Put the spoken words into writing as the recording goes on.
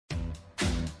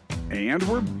And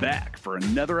we're back for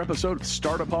another episode of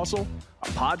Startup Hustle, a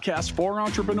podcast for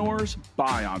entrepreneurs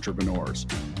by entrepreneurs.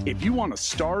 If you want to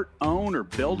start, own, or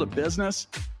build a business,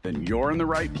 then you're in the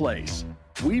right place.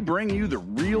 We bring you the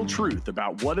real truth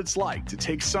about what it's like to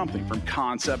take something from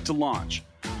concept to launch.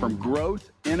 From growth,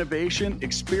 innovation,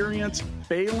 experience,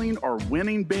 failing, or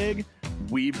winning big,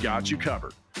 we've got you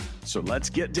covered. So let's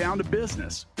get down to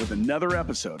business with another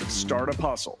episode of Startup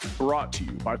Hustle, brought to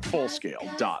you by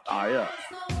Fullscale.io.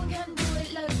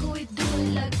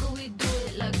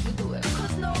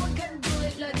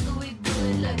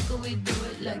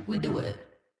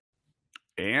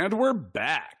 And we're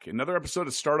back. Another episode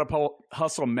of Startup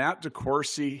Hustle. Matt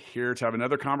DeCoursey here to have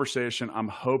another conversation I'm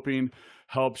hoping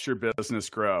helps your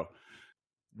business grow.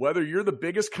 Whether you're the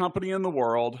biggest company in the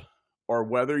world or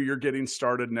whether you're getting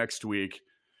started next week,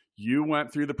 you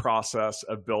went through the process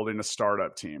of building a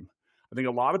startup team. I think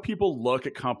a lot of people look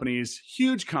at companies,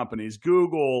 huge companies,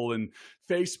 Google and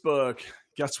Facebook.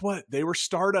 Guess what? They were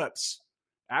startups.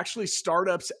 Actually,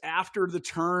 startups after the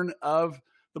turn of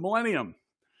the millennium.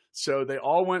 So they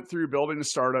all went through building a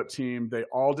startup team. They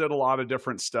all did a lot of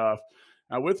different stuff.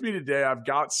 Now, with me today, I've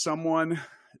got someone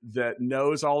that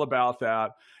knows all about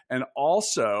that, and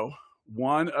also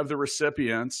one of the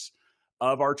recipients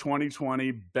of our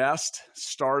 2020 Best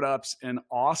Startups in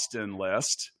Austin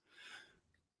list.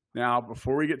 Now,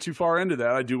 before we get too far into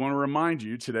that, I do want to remind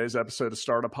you today's episode of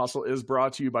Startup Hustle is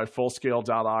brought to you by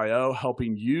Fullscale.io,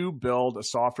 helping you build a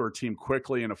software team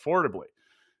quickly and affordably.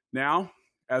 Now,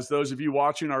 as those of you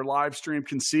watching our live stream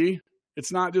can see,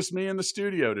 it's not just me in the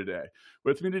studio today.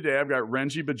 With me today, I've got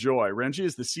Renji Bejoy. Renji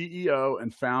is the CEO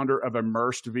and founder of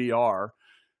Immersed VR.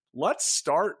 Let's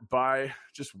start by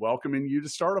just welcoming you to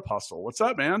Startup Hustle. What's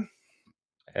up, man?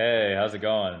 Hey, how's it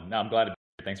going? No, I'm glad to be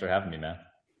here. Thanks for having me, man.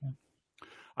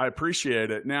 I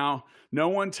appreciate it. Now, no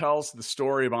one tells the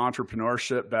story of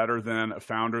entrepreneurship better than a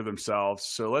founder themselves.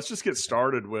 So let's just get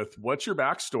started with what's your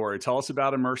backstory? Tell us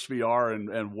about Immersed VR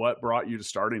and what brought you to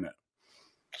starting it.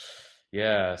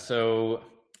 Yeah, so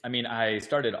I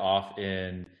started off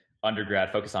in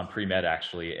undergrad, focused on pre-med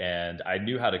actually, and I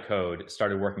knew how to code,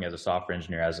 started working as a software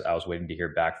engineer as I was waiting to hear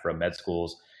back from med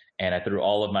schools. And I threw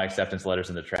all of my acceptance letters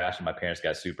in the trash, and my parents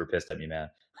got super pissed at me, man.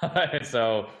 And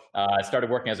so I started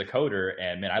working as a coder,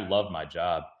 and man, I love my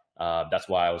job. That's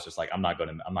why I was just like, I'm not going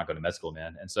to med school,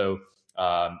 man. And so,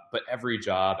 but every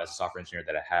job as a software engineer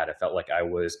that I had, I felt like I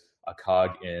was a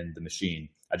cog in the machine.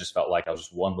 I just felt like I was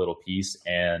just one little piece,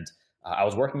 and I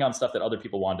was working on stuff that other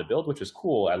people wanted to build, which is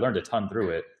cool. I learned a ton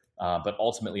through it. But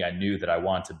ultimately, I knew that I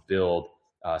wanted to build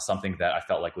something that I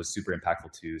felt like was super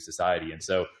impactful to society. And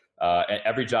so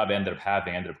every job I ended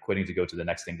up quitting to go to the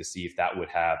next thing to see if that would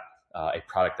have a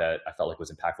product that I felt like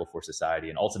was impactful for society.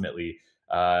 And ultimately,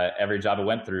 every job I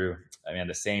went through,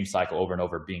 the same cycle over and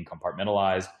over, being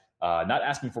compartmentalized, not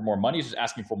asking for more money, just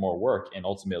asking for more work. And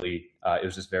ultimately, it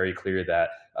was just very clear that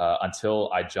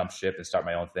until I jump ship and start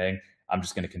my own thing, I'm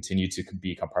just going to continue to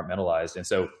be compartmentalized. And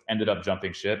so ended up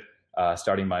jumping ship,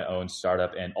 starting my own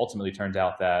startup, and ultimately turned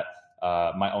out that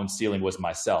my own ceiling was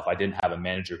myself. I didn't have a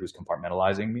manager who's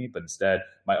compartmentalizing me, but instead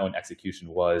my own execution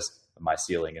was my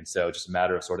ceiling. And so just a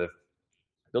matter of sort of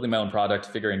building my own product,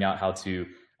 figuring out how to,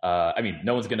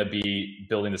 no one's going to be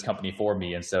building this company for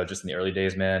me. And so just in the early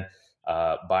days, man,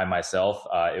 by myself,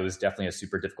 it was definitely a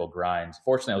super difficult grind.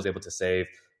 Fortunately, I was able to save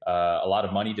a lot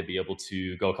of money to be able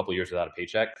to go a couple of years without a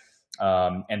paycheck.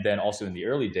 And then also in the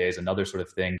early days, another sort of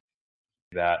thing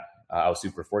that I was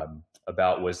super fortunate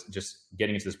about was just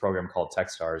getting into this program called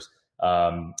Techstars.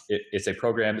 It's a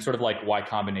program, sort of like Y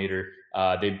Combinator.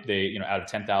 They out of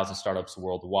 10,000 startups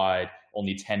worldwide,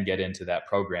 only 10 get into that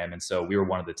program, and so we were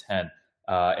one of the 10.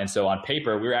 And so on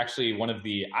paper, I was actually one of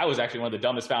the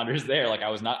dumbest founders there. Like, I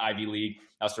was not Ivy League.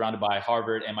 I was surrounded by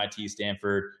Harvard, MIT,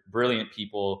 Stanford, brilliant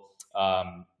people,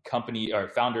 company or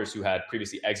founders who had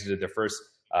previously exited their first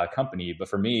company. But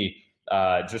for me,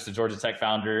 just a Georgia Tech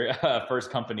founder,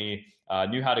 first company,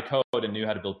 knew how to code and knew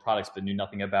how to build products, but knew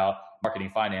nothing about marketing,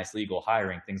 finance, legal,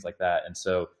 hiring, things like that. And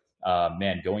so,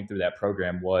 going through that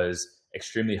program was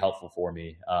extremely helpful for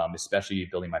me, especially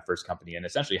building my first company and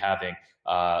essentially having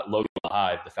Logan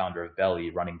Hive, the founder of Belly,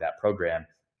 running that program,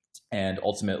 and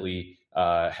ultimately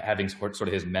having sort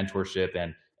of his mentorship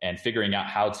and figuring out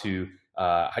how do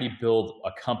you build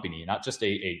a company, not just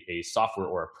a software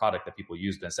or a product that people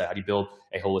use, but instead, how do you build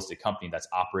a holistic company that's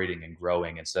operating and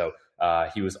growing? And so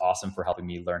he was awesome for helping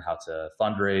me learn how to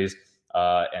fundraise.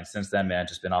 And since then, man,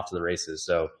 just been off to the races.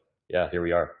 So yeah, here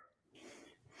we are.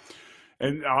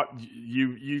 And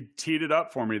you teed it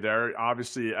up for me there.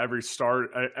 Obviously, every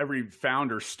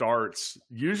founder starts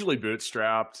usually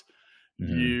bootstrapped.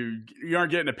 you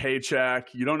aren't getting a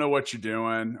paycheck. You don't know what you're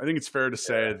doing. I think it's fair to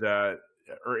say that,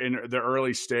 or in the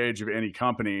early stage of any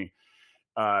company,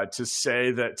 to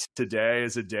say that today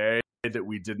is a day that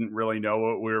we didn't really know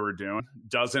what we were doing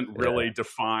doesn't really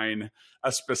define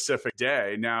a specific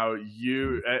day. Now,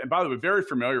 and by the way, very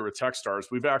familiar with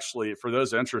Techstars. We've actually, for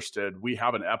those interested, we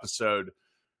have an episode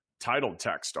titled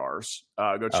Techstars.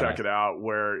 Go check it out,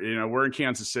 where, we're in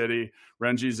Kansas City,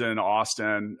 Renji's in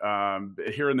Austin.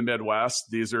 Here in the Midwest,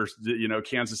 these are,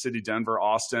 Kansas City, Denver,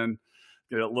 Austin,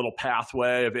 a little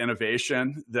pathway of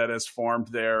innovation that has formed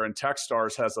there. And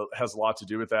Techstars has a lot to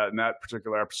do with that. In that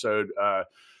particular episode,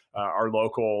 our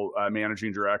local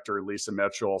managing director, Lisa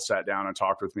Mitchell, sat down and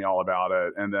talked with me all about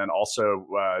it. And then also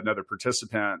another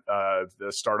participant of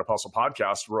the Startup Hustle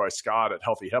podcast, Roy Scott at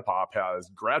Healthy Hip Hop, has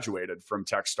graduated from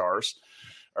Techstars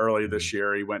early this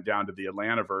year. He went down to the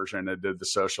Atlanta version and did the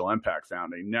social impact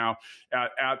founding. Now,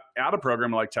 at a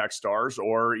program like Techstars,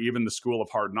 or even the School of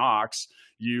Hard Knocks,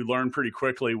 you learn pretty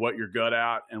quickly what you're good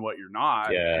at and what you're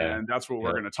not. And that's what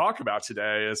we're going to talk about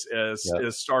today is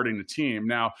starting a team.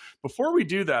 Now, before we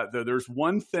do that, though, there's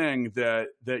one thing that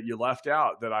you left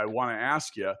out that I want to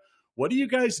ask you. What do you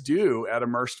guys do at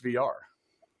Immersed VR?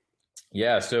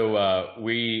 Yeah, so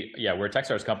we're a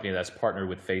Techstars company that's partnered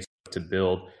with Facebook to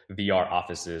build VR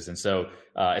offices. And so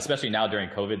especially now during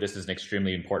COVID, this is an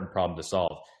extremely important problem to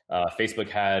solve. Facebook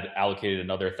had allocated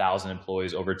another 1,000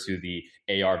 employees over to the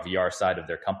AR VR side of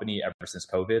their company ever since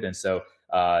COVID. And so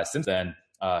since then,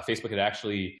 Facebook had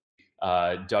actually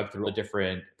dug through the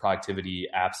different productivity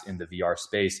apps in the VR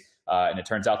space. And it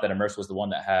turns out that Immerse was the one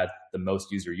that had the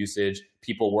most user usage,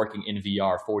 people working in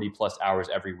VR 40 plus hours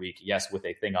every week, yes, with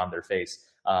a thing on their face.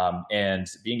 And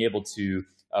being able to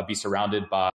be surrounded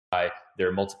by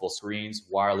their multiple screens,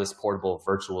 wireless, portable,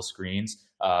 virtual screens,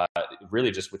 really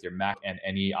just with your Mac and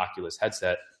any Oculus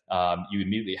headset, you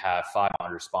immediately have 5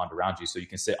 monitors spawned around you. So you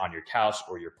can sit on your couch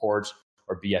or your porch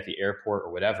or be at the airport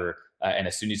or whatever. And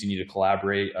as soon as you need to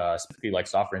collaborate, specifically like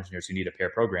software engineers who need a pair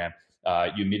program,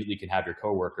 you immediately can have your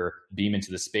coworker beam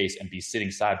into the space and be sitting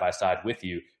side by side with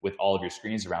you with all of your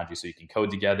screens around you. So you can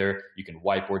code together, you can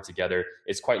whiteboard together.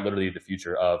 It's quite literally the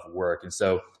future of work. And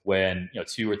so when,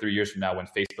 2 or 3 years from now, when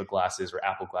Facebook glasses or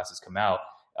Apple glasses come out,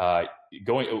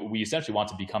 we essentially want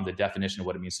to become the definition of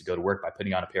what it means to go to work by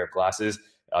putting on a pair of glasses,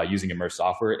 using Immerse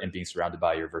software, and being surrounded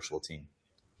by your virtual team.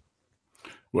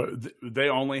 Well, they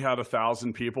only had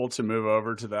 1,000 people to move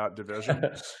over to that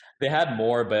division. They had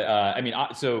more, but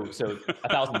so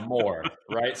 1,000 more,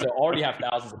 right? So already have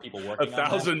thousands of people working.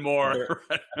 1,000 more,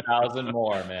 1,000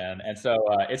 more, man. And so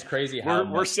it's crazy how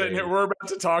we're sitting here. We're about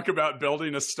to talk about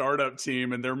building a startup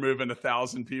team, and they're moving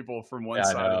 1,000 people from one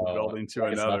side of the building to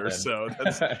another. So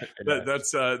that's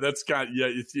kind of,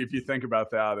 if you think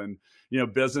about that, and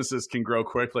businesses can grow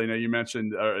quickly. Now, you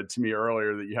mentioned to me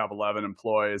earlier that you have 11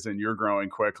 employees and you're growing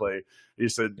quickly. You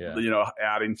said,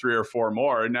 adding 3 or 4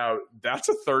 more. Now that's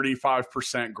a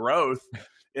 35% growth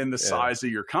in the size of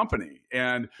your company.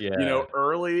 And,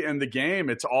 early in the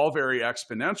game, it's all very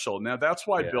exponential. Now that's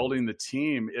why building the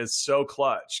team is so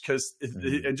clutch, because,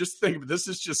 and just think, this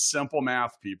is just simple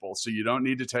math, people. So you don't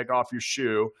need to take off your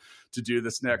shoe to do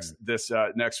this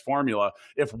next formula.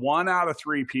 If 1 out of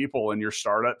 3 people in your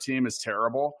startup team is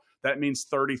terrible, that means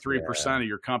 33% of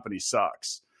your company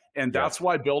sucks. And that's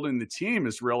why building the team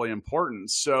is really important.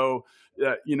 So,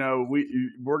 I'm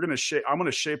going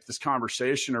to shape this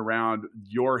conversation around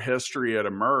your history at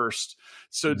Immersed.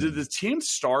 So did the team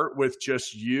start with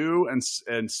just you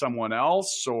and someone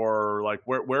else, or like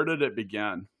where did it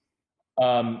begin?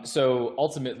 So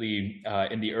ultimately,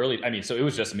 in the early, so it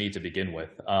was just me to begin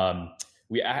with.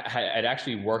 We had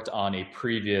actually worked on a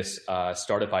previous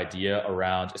startup idea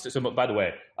around. So by the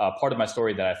way, part of my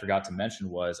story that I forgot to mention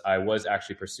was I was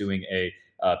actually pursuing a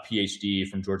PhD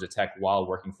from Georgia Tech while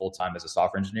working full time as a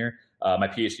software engineer. My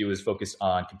PhD was focused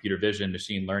on computer vision,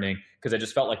 machine learning, because I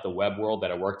just felt like the web world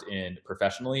that I worked in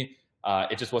professionally,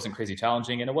 it just wasn't crazy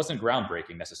challenging, and it wasn't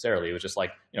groundbreaking necessarily. It was just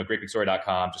like,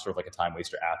 greatbigstory.com, just sort of like a time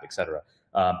waster app, et cetera.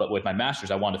 But with my master's,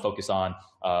 I wanted to focus on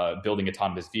building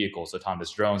autonomous vehicles,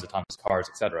 autonomous drones, autonomous cars,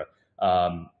 et cetera.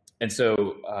 And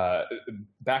so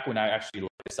back when I actually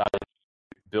decided to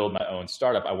build my own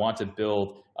startup, I wanted to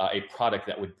build a product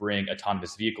that would bring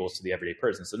autonomous vehicles to the everyday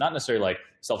person. So not necessarily like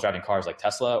self-driving cars like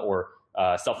Tesla or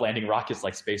self-landing rockets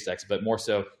like SpaceX, but more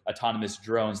so autonomous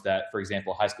drones that, for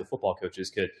example, high school football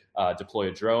coaches could deploy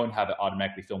a drone, have it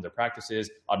automatically film their practices,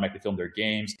 automatically film their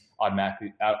games,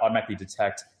 automatically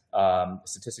detect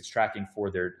statistics tracking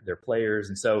for their players.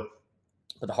 And so,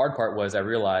 but the hard part was I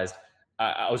realized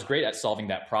I was great at solving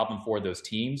that problem for those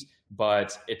teams,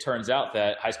 But it turns out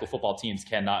that high school football teams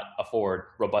cannot afford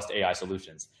robust AI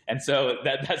solutions. And so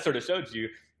that sort of showed you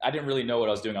I didn't really know what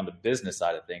I was doing on the business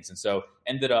side of things. And so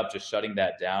ended up just shutting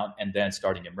that down and then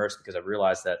starting Immerse, because I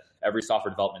realized that every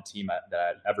software development team that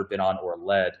I've ever been on or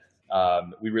led,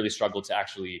 we really struggled to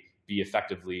actually be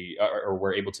effectively or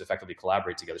were able to effectively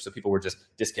collaborate together. So people were just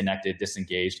disconnected,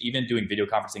 disengaged. Even doing video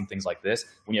conferencing, things like this,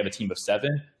 when you have a team of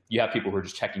 7, you have people who are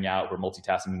just checking out, who are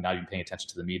multitasking, not even paying attention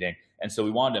to the meeting. And so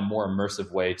we wanted a more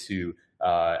immersive way to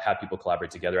have people collaborate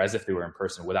together as if they were in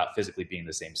person without physically being in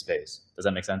the same space. Does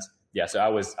that make sense? Yeah. So I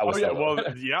was. Oh, yeah. Well,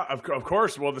 yeah, of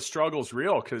course. Well, the struggle's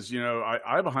real because, you know,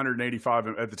 I have 185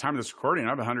 at the time of this recording. I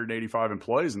have 185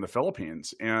 employees in the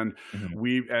Philippines, and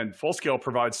and Fullscale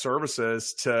provides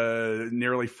services to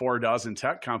nearly 4 dozen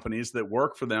tech companies that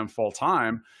work for them full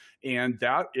time. And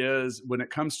that is when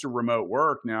it comes to remote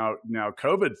work. Now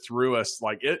COVID threw us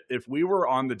like it. If we were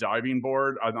on the diving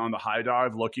board on the high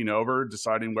dive, looking over,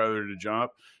 deciding whether to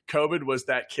jump, COVID was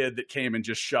that kid that came and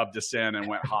just shoved us in and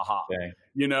went, ha ha,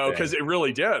 you know, because it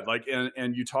really did. Like,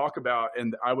 and you talk about,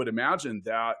 and I would imagine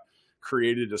that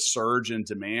created a surge in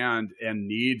demand and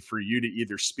need for you to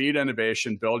either speed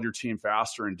innovation, build your team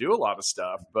faster, and do a lot of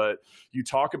stuff. But you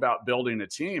talk about building a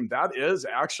team, that is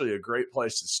actually a great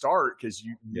place to start, because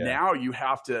now you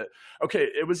have to, okay,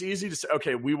 it was easy to say,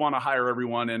 okay, we want to hire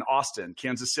everyone in Austin,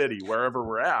 Kansas City, wherever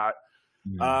we're at.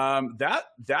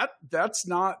 That's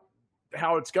not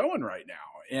how it's going right now.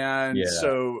 And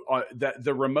so that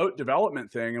the remote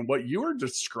development thing and what you were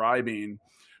describing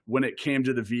when it came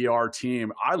to the VR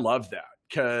team, I love that,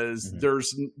 because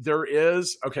there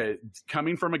is, okay,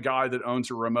 coming from a guy that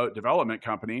owns a remote development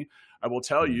company, I will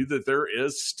tell you that there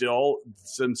is still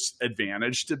some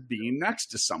advantage to being next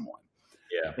to someone.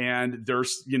 Yeah. And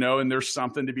there's, you know, and there's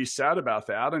something to be said about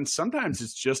that. And sometimes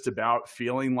it's just about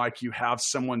feeling like you have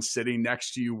someone sitting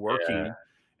next to you working,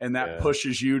 and that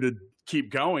pushes you to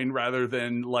keep going rather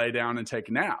than lay down and take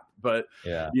a nap. But,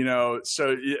 you know,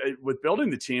 so with building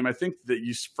the team, I think that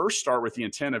you first start with the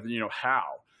intent of, you know, how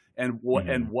and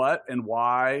what and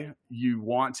why you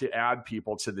want to add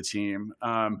people to the team.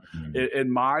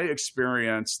 In my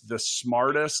experience, the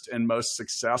smartest and most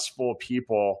successful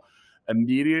people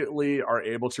immediately are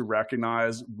able to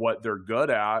recognize what they're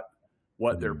good at,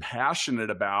 what they're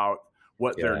passionate about,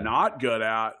 what they're not good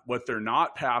at, what they're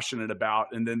not passionate about.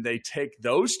 And then they take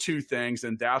those two things,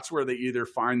 and that's where they either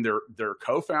find their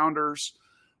co-founders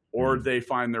or they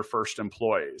find their first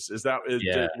employees. Was that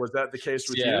the case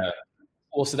with you?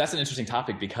 Well, so that's an interesting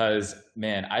topic because,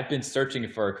 man, I've been searching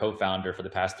for a co-founder for the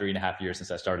past 3.5 years since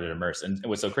I started Immerse. And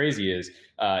what's so crazy is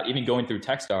even going through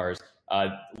Techstars,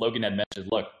 Logan had mentioned,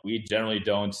 look, we generally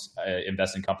don't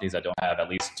invest in companies that don't have at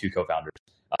least 2 co-founders.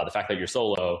 The fact that you're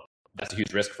solo, that's a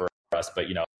huge risk for us, but,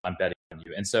 you know, I'm betting on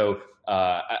you. And so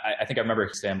I think I remember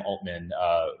Sam Altman,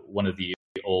 one of the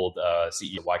old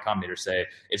CEO of Y Combinator, say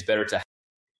it's better to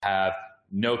have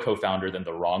no co-founder than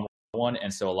the wrong one.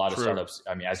 And so a lot of startups,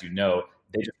 I mean, as you know,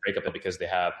 they just break up because they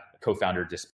have co-founder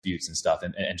disputes and stuff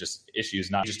and just issues,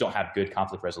 you just don't have good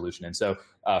conflict resolution. And so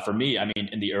for me, I mean,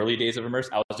 in the early days of Immerse,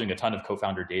 I was doing a ton of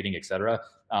co-founder dating, et cetera.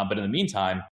 But in the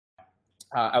meantime,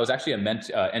 I was actually a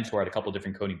mentor at a couple of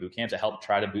different coding boot camps to help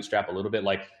try to bootstrap a little bit.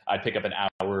 Like I'd pick up an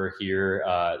hour here,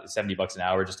 $70 an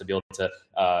hour, just to be able to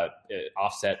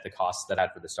offset the costs that I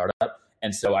had for the startup.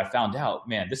 And so I found out,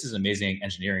 man, this is an amazing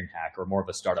engineering hack, or more of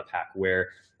a startup hack, where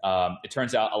it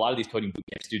turns out a lot of these coding boot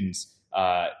camp students,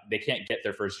 they can't get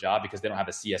their first job because they don't have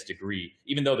a CS degree,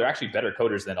 even though they're actually better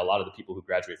coders than a lot of the people who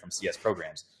graduate from CS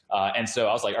programs. And so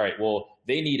I was like, all right, well,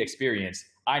 they need experience.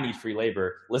 I need free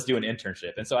labor. Let's do an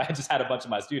internship. And so I just had a bunch of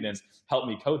my students help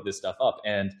me code this stuff up.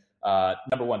 And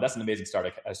number one, that's an amazing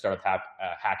startup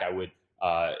hack I would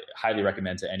highly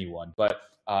recommend to anyone. But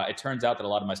it turns out that a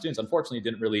lot of my students, unfortunately,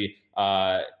 didn't really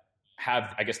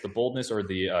have, I guess, the boldness or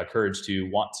the courage to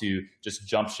want to just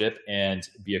jump ship and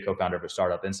be a co-founder of a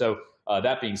startup. And so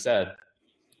that being said,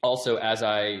 also, as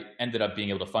I ended up being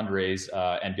able to fundraise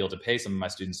and be able to pay some of my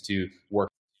students to work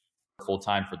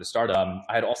full-time for the startup,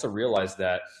 I had also realized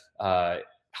that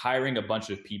hiring a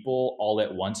bunch of people all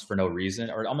at once for no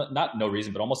reason, or not no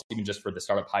reason, but almost even just for the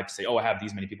startup hype to say, oh, I have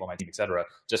these many people on my team, et cetera,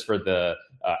 just for the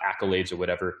accolades or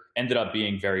whatever, ended up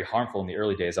being very harmful in the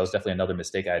early days. That was definitely another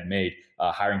mistake I had made,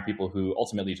 hiring people who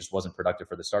ultimately just wasn't productive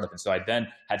for the startup. And so I then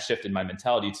had shifted my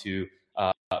mentality to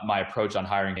my approach on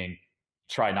hiring,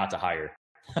 try not to hire.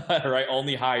 Right?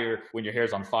 Only hire when your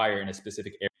hair's on fire in a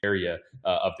specific area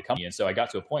of the company. And so I got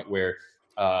to a point where,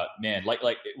 man, like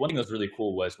one thing that was really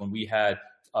cool was when we had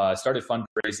started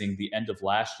fundraising the end of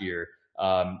last year,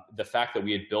 the fact that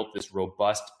we had built this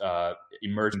robust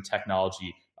emerging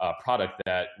technology product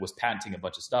that was patenting a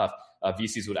bunch of stuff,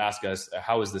 VCs would ask us,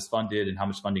 how is this funded and how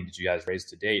much funding did you guys raise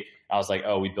to date? I was like,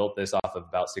 oh, we built this off of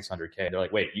about 600K. They're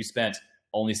like, wait, you spent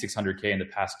only 600K in the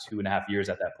past 2.5 years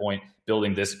at that point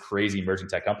building this crazy emerging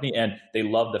tech company. And they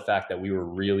loved the fact that we were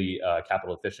really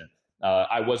capital efficient.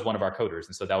 I was one of our coders,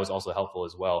 and so that was also helpful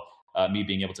as well. Me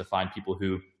being able to find people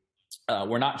who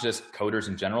were not just coders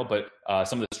in general, but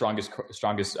some of the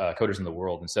strongest coders in the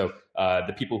world. And so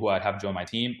the people who I'd have join my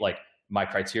team, like my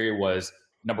criteria was,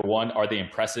 number one, are they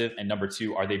impressive? And number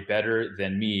two, are they better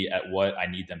than me at what I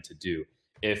need them to do?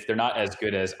 If they're not as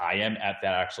good as I am at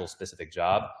that actual specific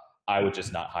job, I would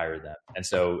just not hire them. And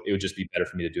so it would just be better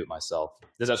for me to do it myself.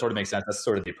 Does that sort of make sense? That's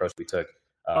sort of the approach we took.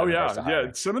 Oh yeah.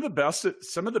 Yeah. Some of the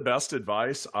best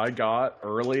advice I got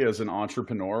early as an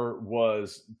entrepreneur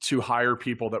was to hire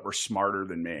people that were smarter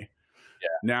than me. Yeah.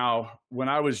 Now, when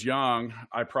I was young,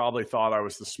 I probably thought I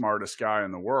was the smartest guy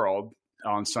in the world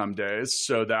on some days.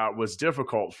 So that was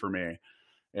difficult for me.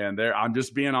 And I'm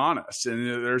just being honest.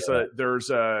 And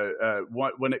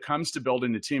when it comes to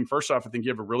building a team, first off, I think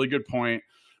you have a really good point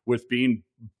with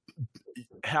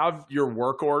have your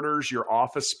work orders, your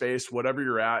office space, whatever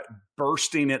you're at,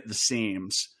 bursting at the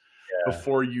seams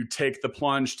before you take the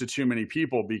plunge to too many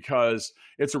people, because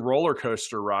it's a roller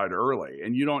coaster ride early.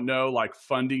 And you don't know, like,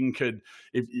 funding could,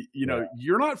 if you know,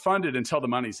 you're not funded until the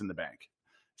money's in the bank.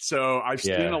 So I've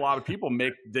seen a lot of people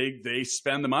they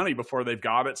spend the money before they've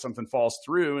got it, something falls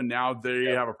through, and now they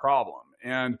have a problem.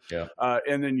 And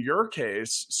in your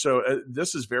case, so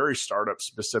this is very startup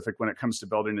specific when it comes to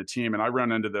building a team. And I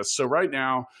run into this. So right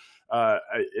now,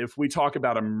 if we talk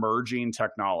about emerging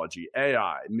technology,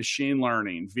 AI, machine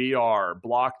learning, VR,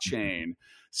 blockchain,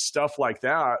 stuff like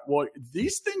that, well,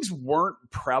 these things weren't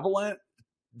prevalent.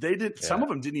 They did. Some of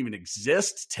them didn't even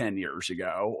exist 10 years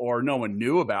ago, or no one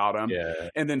knew about them.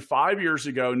 And then 5 years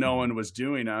ago, no one was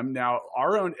doing them. Now,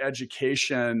 our own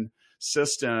education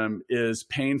system is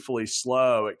painfully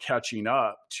slow at catching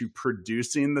up to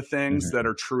producing the things that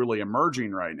are truly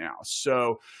emerging right now.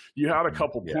 So you had a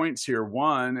couple points here.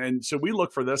 One, and so we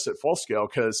look for this at Full Scale,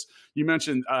 because you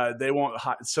mentioned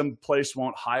some place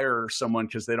won't hire someone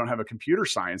because they don't have a computer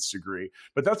science degree,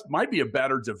 but that might be a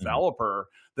better developer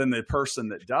than the person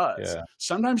that does.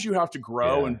 Sometimes you have to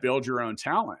grow and build your own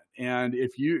talent. And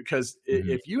if you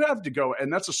have to go,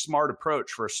 and that's a smart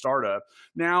approach for a startup.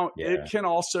 Now, it can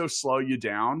also slow you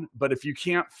down, but if you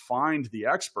can't find the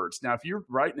experts, now,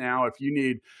 if you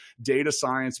need data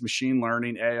science, machine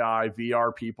learning, AI,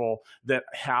 VR people that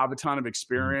have a ton of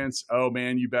experience, oh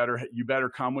man, you better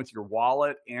come with your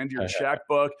wallet and your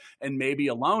checkbook and maybe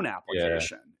a loan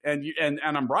application. And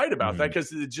I'm right about that,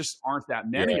 because there just aren't that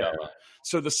many of them.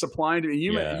 So the supply,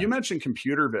 you mentioned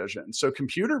computer vision. So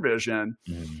computer vision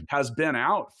has been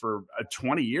out for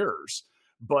 20 years,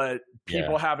 but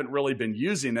people haven't really been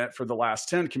using it for the last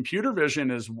 10. Computer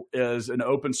vision is an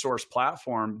open source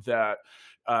platform that,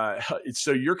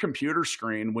 so your computer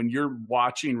screen, when you're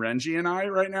watching Renji and I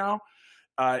right now,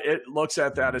 it looks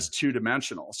at that as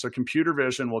two-dimensional. So computer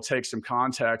vision will take some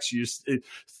context, use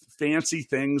fancy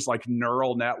things like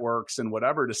neural networks and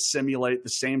whatever to simulate the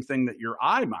same thing that your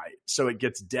eye might. So it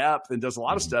gets depth and does a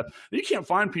lot of stuff. You can't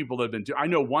find people that have been doing. I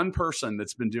know one person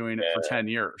that's been doing it for 10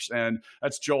 years, and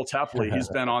that's Joel Tepley. He's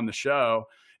been on the show.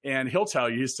 And he'll tell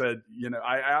you, he said,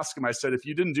 I asked him, I said, if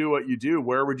you didn't do what you do,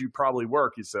 where would you probably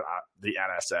work? He said, the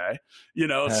NSA,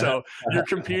 so you're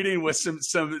competing with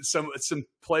some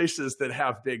places that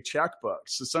have big checkbooks.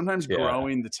 So sometimes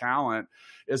growing the talent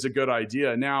is a good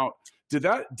idea. Now, did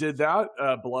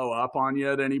that blow up on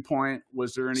you at any point?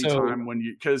 Was there any time when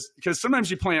because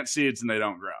sometimes you plant seeds and they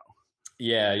don't grow?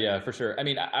 Yeah, for sure. I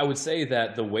mean, I would say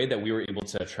that the way that we were able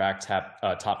to attract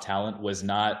top talent was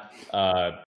not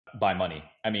by money.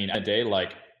 I mean, a day,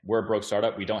 like, we're a broke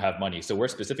startup, we don't have money. So we're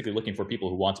specifically looking for people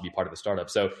who want to be part of the startup.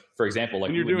 So for example, like,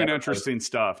 and you're doing interesting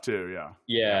stuff too.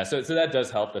 Yeah. So that does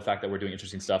help. The fact that we're doing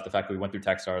interesting stuff, the fact that we went through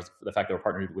Techstars, the fact that we're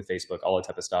partnered with Facebook, all that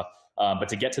type of stuff. But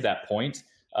to get to that point,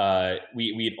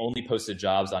 we had only posted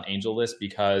jobs on AngelList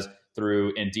because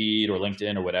through Indeed or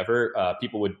LinkedIn or whatever,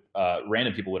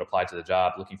 random people would apply to the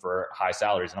job looking for high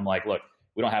salaries. And I'm like, look,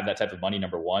 we don't have that type of money,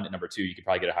 number one. And number two, you could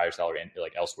probably get a higher salary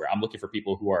elsewhere. I'm looking for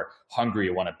people who are hungry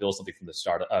and want to build something from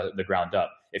the ground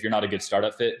up. If you're not a good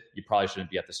startup fit, you probably shouldn't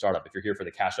be at the startup. If you're here for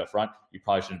the cash up front, you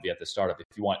probably shouldn't be at the startup. If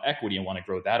you want equity and want to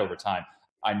grow that over time,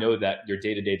 I know that your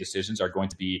day-to-day decisions are going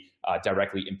to be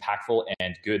directly impactful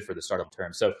and good for the startup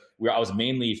term. So I was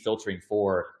mainly filtering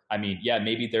for,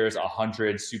 maybe there's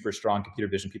 100 super strong computer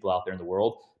vision people out there in the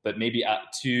world, but maybe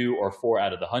 2 or 4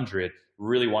 out of the 100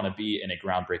 really want to be in a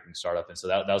groundbreaking startup. And so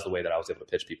that was the way that I was able to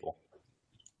pitch people.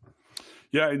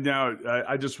 Yeah, no,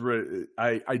 I just wrote,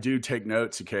 I do take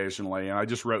notes occasionally, and I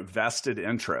just wrote vested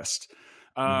interest.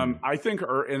 I think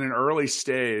in an early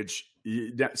stage,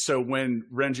 so when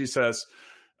Renji says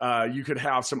you could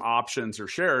have some options or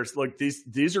shares, like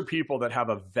these are people that have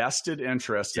a vested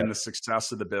interest in the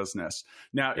success of the business.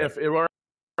 Now, if it were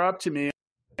up to me,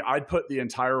 I'd put the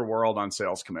entire world on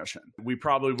sales commission. We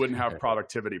probably wouldn't have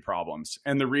productivity problems.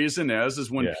 And the reason is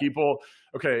when people,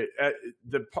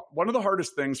 one of the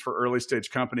hardest things for early stage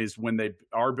companies when they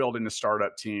are building a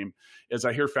startup team is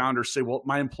I hear founders say, well,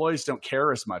 my employees don't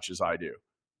care as much as I do.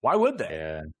 Why would they?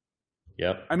 Yeah.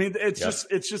 Yep. I mean, it's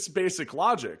just basic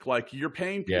logic. Like you're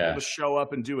paying people to show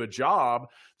up and do a job.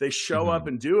 They show up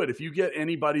and do it. If you get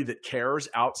anybody that cares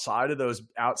outside of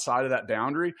that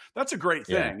boundary, that's a great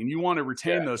thing. And you want to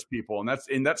retain those people.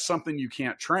 And that's something you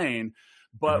can't train.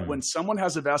 But when someone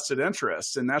has a vested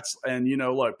interest, and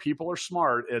look, people are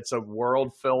smart. It's a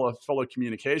world full of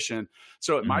communication.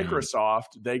 So at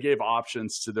Microsoft, they gave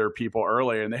options to their people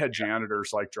early, and they had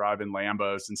janitors like driving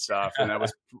Lambos and stuff. And that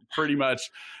was pretty much.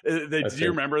 Do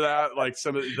you remember that? Like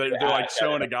they're like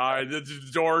showing a guy, the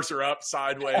doors are up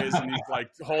sideways, and he's like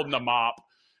holding a mop.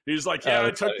 He's like,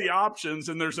 I took the options,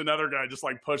 and there's another guy just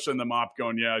like pushing the mop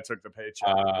going, I took the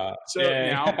paycheck.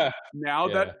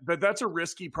 But that's a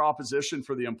risky proposition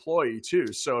for the employee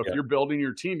too. So if you're building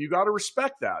your team, you got to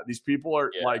respect that. These people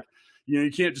are like, you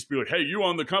can't just be like, hey, you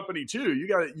own the company too. You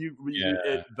got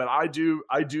to, but I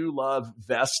do love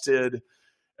vested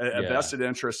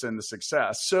interest in the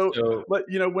success. So but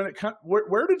when it comes,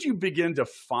 where did you begin to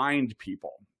find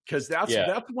people? Because that's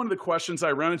one of the questions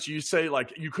I run into. You say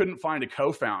like you couldn't find a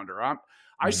co-founder.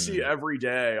 I see every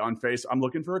day on Facebook, I'm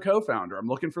looking for a co-founder. I'm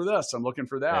looking for this. I'm looking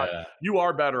for that. Yeah. You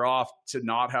are better off to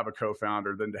not have a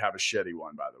co-founder than to have a shitty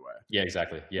one, by the way. Yeah,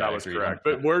 exactly. Yeah, that was correct.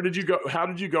 But where did you go? How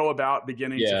did you go about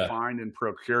beginning to find and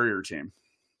procure your team?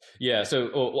 Yeah.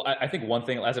 So I think one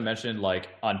thing, as I mentioned, like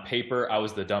on paper, I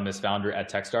was the dumbest founder at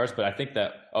Techstars, but I think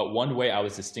that one way I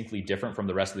was distinctly different from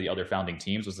the rest of the other founding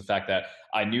teams was the fact that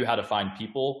I knew how to find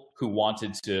people who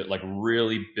wanted to like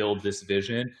really build this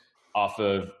vision off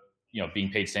of,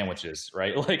 being paid sandwiches,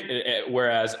 right? Like,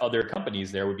 whereas other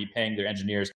companies there would be paying their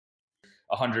engineers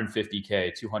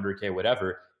 $150K, $200K,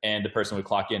 whatever, and the person would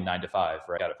clock in 9 to 5,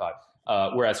 right? Out of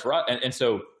 5. Whereas for us, and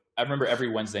so I remember every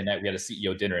Wednesday night we had a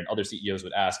CEO dinner, and other CEOs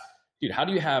would ask, dude, how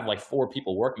do you have like 4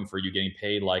 people working for you getting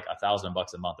paid like $1,000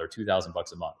 a month or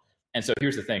 $2,000 a month? And so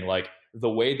here's the thing, like the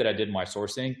way that I did my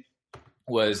sourcing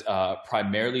was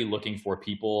primarily looking for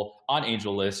people on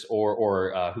AngelList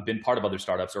or who've been part of other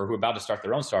startups or who are about to start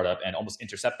their own startup and almost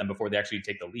intercept them before they actually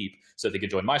take the leap so they could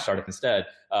join my startup instead.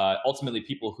 Ultimately,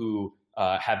 people who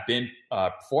have been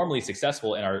formally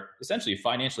successful and are essentially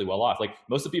financially well off. Like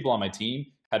most of the people on my team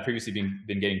had previously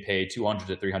been getting paid $200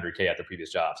 to $300K at their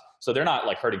previous jobs. So they're not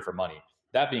like hurting for money.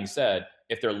 That being said,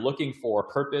 if they're looking for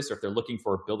purpose or if they're looking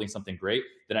for building something great,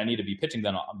 then I need to be pitching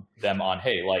them on,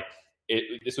 hey, like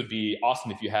this would be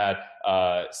awesome if you had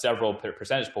several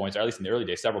percentage points, or at least in the early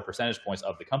days, several percentage points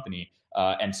of the company.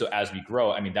 And so as we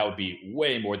grow, I mean, that would be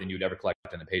way more than you'd ever collect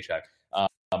in a paycheck.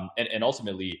 And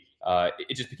ultimately,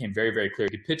 it just became very, very clear.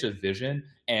 You could pitch a vision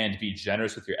and be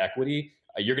generous with your equity.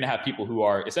 You're going to have people who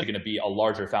are essentially going to be a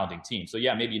larger founding team. So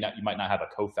yeah, maybe you might not have a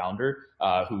co-founder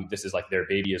who this is like their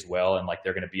baby as well, and like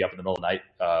they're going to be up in the middle of the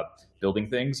night building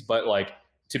things. But like,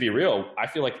 to be real, I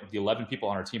feel like the 11 people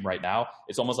on our team right now,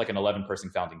 it's almost like an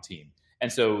 11-person founding team.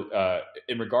 And so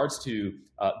in regards to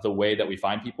the way that we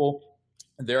find people,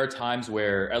 there are times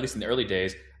where, at least in the early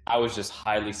days, I was just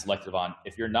highly selective on,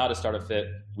 if you're not a startup fit,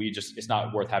 it's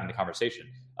not worth having the conversation.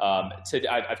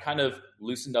 I've kind of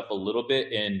loosened up a little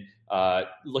bit in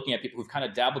looking at people who've kind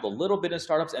of dabbled a little bit in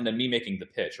startups and then me making the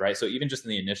pitch, right? So even just in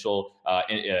the initial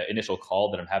call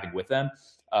that I'm having with them,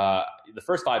 the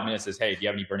first 5 minutes is, hey, do you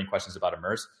have any burning questions about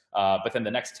Immerse? But then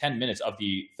the next 10 minutes of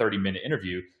the 30-minute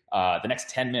interview, the next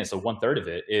 10 minutes, so 1/3 of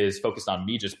it is focused on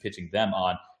me just pitching them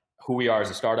on who we are as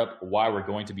a startup, why we're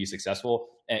going to be successful,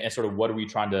 and sort of what are we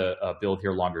trying to build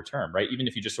here longer term, right? Even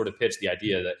if you just sort of pitch the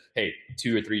idea that, hey,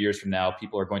 2 or 3 years from now,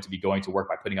 people are going to be going to work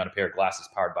by putting on a pair of glasses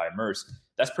powered by Immerse,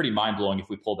 that's pretty mind-blowing if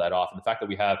we pull that off. And the fact that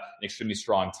we have an extremely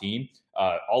strong team,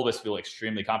 all of us feel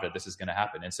extremely confident this is going to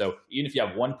happen. And so even if you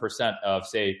have 1% of,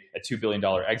 say, a $2 billion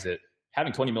exit,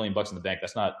 having $20 million in the bank,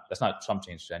 that's not chump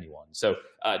change to anyone. So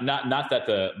not that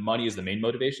the money is the main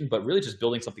motivation, but really just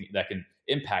building something that can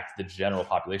impact the general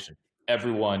population.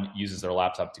 Everyone uses their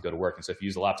laptop to go to work. And so if you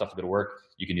use a laptop to go to work,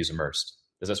 you can use Immersed.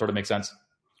 Does that sort of make sense?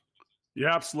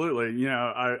 Yeah, absolutely.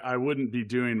 I wouldn't be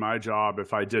doing my job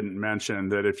if I didn't mention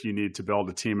that if you need to build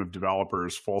a team of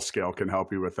developers, Fullscale can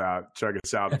help you with that. Check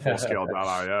us out at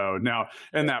fullscale.io. Now,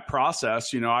 in that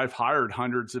process, I've hired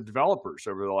hundreds of developers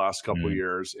over the last couple of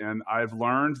years, and I've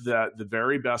learned that the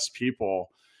very best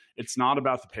people, it's not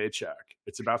about the paycheck.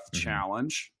 It's about the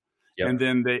challenge. Yep.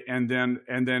 And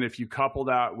then if you couple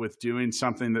that with doing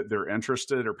something that they're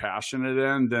interested or passionate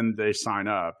in, then they sign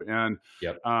up. And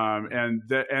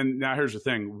and now here's the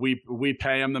thing: we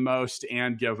pay them the most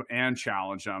and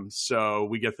challenge them, so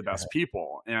we get the best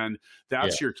people, and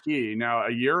that's your key. Now,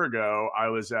 a year ago, I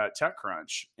was at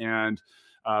TechCrunch, and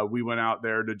we went out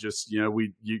there to just,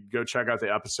 you go check out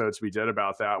the episodes we did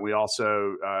about that. We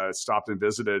also stopped and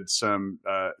visited some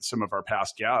of our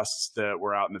past guests that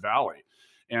were out in the Valley.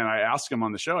 And I asked them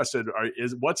on the show, I said,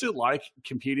 what's it like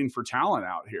competing for talent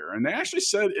out here? And they actually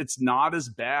said it's not as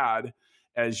bad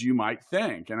as you might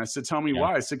think. And I said, tell me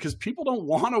why. I said, because people don't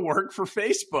want to work for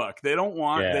Facebook. They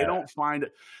don't find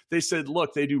it. They said,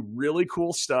 look, they do really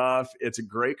cool stuff. It's a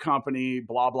great company,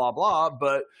 blah, blah, blah.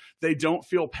 But they don't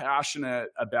feel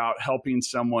passionate about helping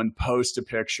someone post a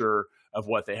picture of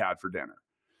what they had for dinner.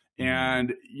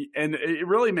 And it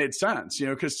really made sense,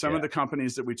 because some of the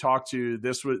companies that we talked to,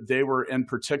 they were in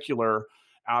particular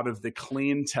out of the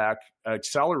clean tech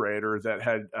accelerator that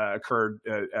had occurred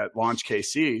at Launch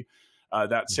KC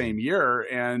that same year.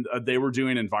 And they were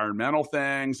doing environmental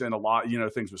things and a lot,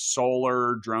 things with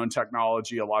solar, drone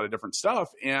technology, a lot of different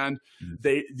stuff. And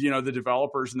they, the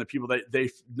developers and the people, they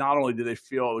not only do they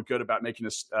feel good about making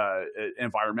this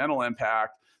environmental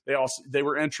impact, they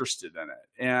were interested in it.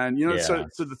 And, so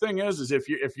the thing is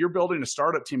if you're building a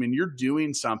startup team and you're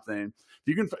doing something,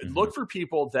 you can look for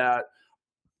people that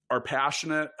are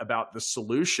passionate about the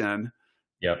solution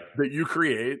that you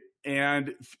create.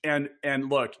 And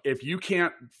look, if you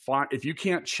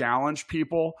can't challenge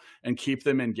people and keep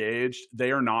them engaged,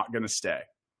 they are not going to stay.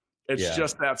 It's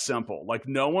just that simple. Like,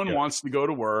 no one wants to go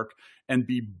to work and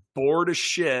be bored as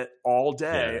shit all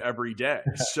day, every day.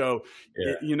 So,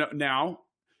 now,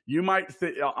 you might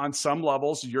think on some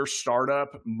levels your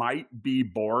startup might be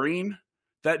boring.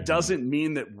 That doesn't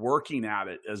mean that working at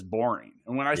it is boring.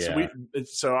 And when I say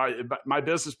my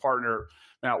business partner,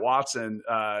 Matt Watson,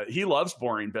 he loves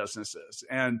boring businesses,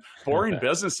 and boring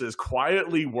businesses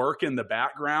quietly work in the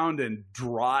background and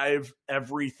drive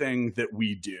everything that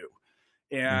we do.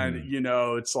 And,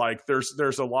 it's like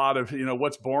there's a lot of,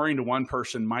 what's boring to one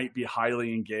person might be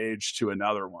highly engaged to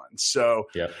another one. So,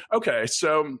 okay.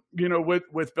 So,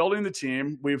 with building the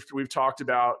team, we've talked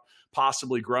about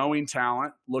possibly growing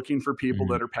talent, looking for people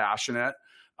that are passionate.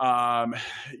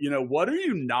 What are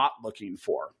you not looking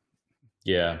for?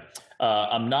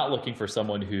 I'm not looking for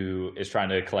someone who is trying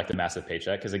to collect a massive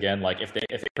paycheck. Because again, like if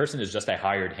a person is just a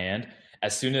hired hand,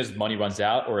 as soon as money runs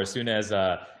out, or as soon as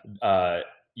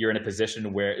you're in a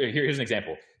position where, here's an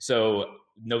example. So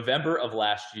November of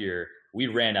last year, we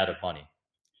ran out of money.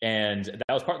 And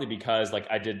that was partly because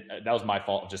that was my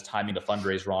fault of just timing the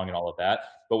fundraise wrong and all of that.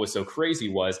 But what's so crazy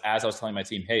was, as I was telling my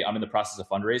team, hey, I'm in the process of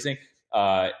fundraising.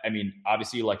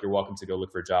 Obviously, you're welcome to go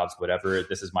look for jobs, whatever.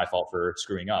 This is my fault for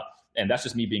screwing up. And that's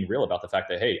just me being real about the fact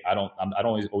that, hey, I don't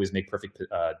always make perfect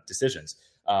decisions.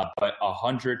 But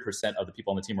 100% of the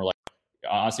people on the team were like,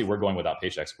 honestly, we're going without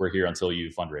paychecks. We're here until you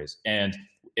fundraise. And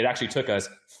it actually took us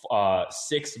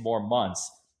 6 more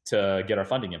months to get our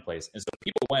funding in place. And so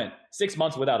people went 6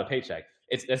 months without a paycheck.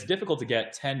 It's difficult to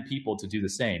get 10 people to do the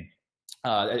same.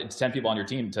 10 people on your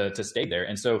team to stay there.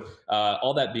 And so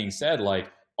all that being said,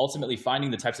 ultimately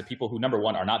finding the types of people who, number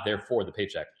one, are not there for the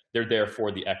paycheck. They're there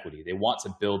for the equity. They want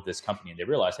to build this company, and they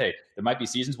realize, hey, there might be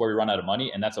seasons where we run out of money,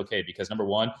 and that's okay, because number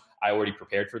one, I already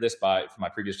prepared for this for my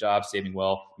previous job, saving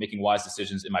well, making wise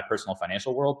decisions in my personal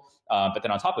financial world. But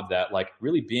then on top of that,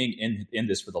 really being in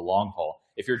this for the long haul.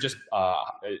 If you're just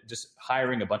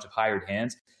hiring a bunch of hired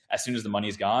hands, as soon as the money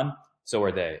is gone, so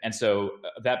are they. And so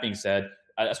that being said,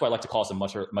 that's why I like to call us a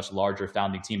much larger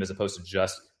founding team as opposed to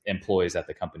just employees at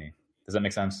the company. Does that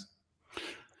make sense?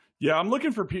 Yeah, I'm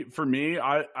looking for me.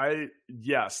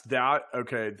 Yes, that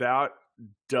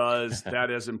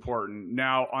is important.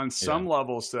 Now, on some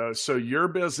levels though, so your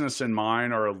business and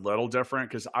mine are a little different,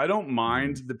 because I don't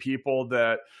mind the people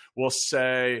that will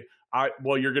say,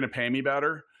 you're going to pay me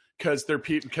better.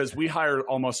 Because we hire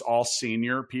almost all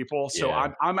senior people. So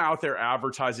I'm out there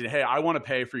advertising, hey, I want to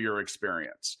pay for your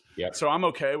experience. Yep. So I'm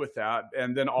okay with that.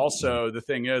 And then also the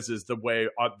thing is the way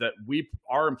that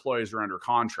our employees are under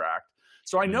contract.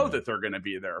 So I know that they're going to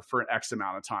be there for an X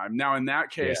amount of time. Now, in that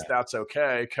case, that's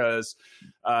okay.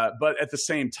 But at the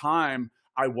same time,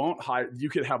 I won't hire. You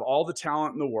could have all the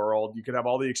talent in the world. You could have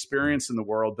all the experience in the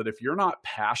world. But if you're not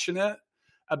passionate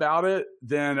about it,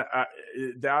 then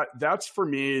that's for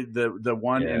me the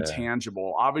one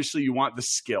intangible. Obviously, you want the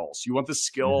skills,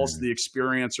 the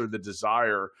experience, or the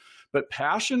desire, but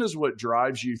passion is what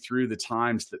drives you through the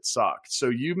times that suck. So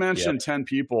you mentioned 10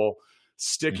 people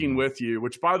sticking with you,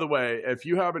 which, by the way, if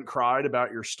you haven't cried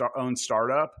about your own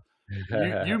startup,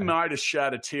 you might have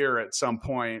shed a tear at some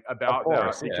point about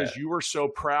that, because you were so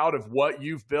proud of what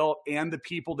you've built and the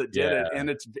people that did it,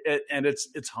 and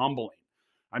it's humbling.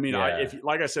 I mean,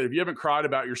 like I said, if you haven't cried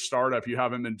about your startup, you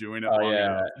haven't been doing it long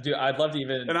enough. Dude, I'd love to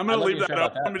even. And I'm going to leave that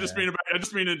up. I just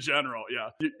mean in general.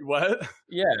 Yeah. What?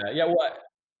 Yeah. Well,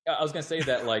 I was going to say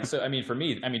that, like, so I mean, for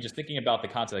me, just thinking about the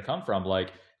context I come from,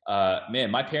 like,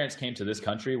 man, my parents came to this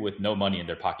country with no money in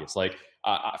their pockets. Like,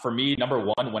 for me,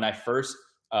 number one, when I first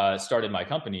started my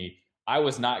company, I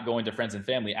was not going to friends and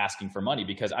family asking for money,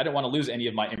 because I didn't want to lose any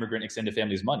of my immigrant extended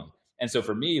family's money. And so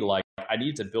for me, like, I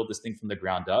needed to build this thing from the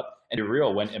ground up. And to be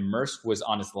real, when Immersed was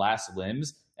on its last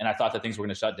limbs and I thought that things were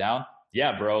going to shut down,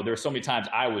 yeah, bro, there were so many times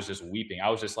I was just weeping. I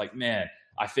was just like, man,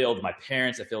 I failed my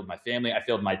parents, I failed my family, I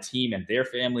failed my team and their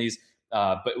families.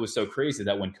 But it was so crazy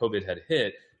that when COVID had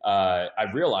hit, I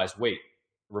realized, wait,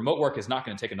 remote work is not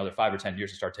going to take another 5 or 10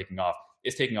 years to start taking off.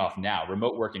 It's taking off now.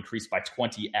 Remote work increased by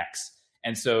 20x.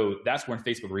 And so that's when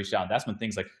Facebook reached out. That's when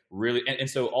things like really, and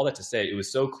so all that to say, it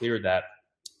was so clear that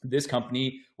this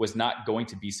company was not going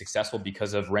to be successful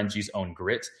because of Renji's own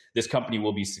grit. This company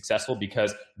will be successful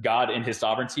because God in his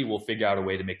sovereignty will figure out a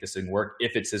way to make this thing work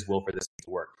if it's his will for this thing to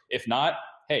work. If not,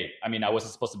 hey, I mean, I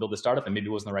wasn't supposed to build this startup and maybe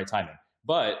it wasn't the right timing.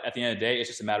 But at the end of the day, it's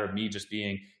just a matter of me just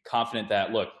being confident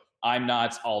that, look, I'm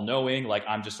not all knowing, like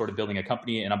I'm just sort of building a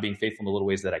company and I'm being faithful in the little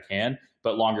ways that I can.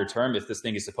 But longer term, if this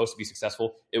thing is supposed to be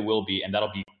successful, it will be, and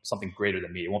that'll be something greater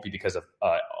than me. It won't be because of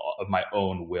my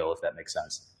own will, if that makes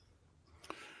sense.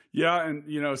 Yeah.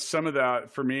 And, some of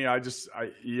that for me,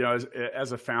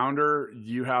 as a founder,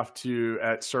 you have to,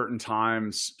 at certain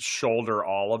times, shoulder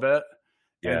all of it.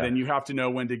 Yeah. And then you have to know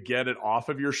when to get it off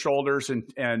of your shoulders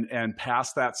and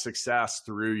pass that success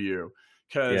through you.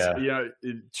 Because,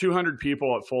 200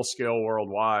 people at full scale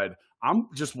worldwide, I'm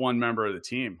just one member of the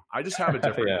team. I just have a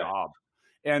different job.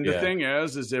 And the thing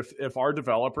is if our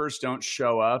developers don't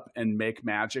show up and make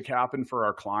magic happen for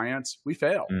our clients, we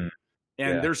fail.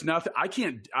 And there's nothing I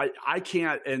can't.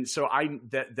 And so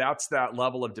that's that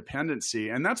level of dependency.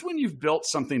 And that's when you've built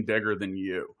something bigger than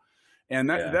you. And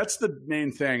that's the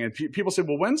main thing. And people say,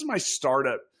 well, when's my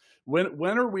startup?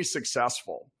 When are we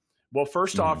successful? Well,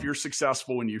 first off, you're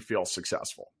successful when you feel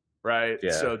successful. Right.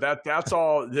 Yeah. So that's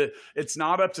all. It's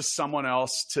not up to someone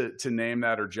else to name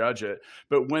that or judge it.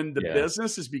 But when the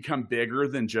business has become bigger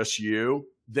than just you,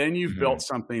 then you've built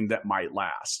something that might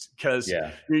last. Because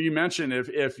you mentioned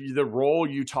if the role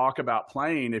you talk about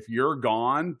playing, if you're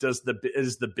gone, is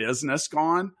the business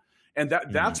gone? And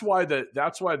that's why the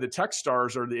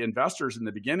Techstars or the investors in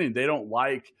the beginning, they don't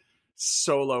like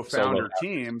solo founder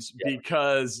teams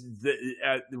because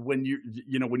when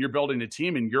you're building a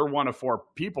team and you're one of 4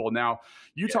 people, now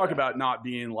you talk about not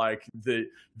being like the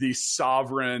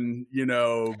sovereign,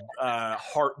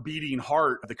 beating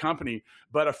heart of the company,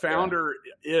 but a founder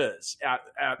is at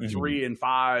 3 and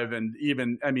 5. And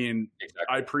even, exactly.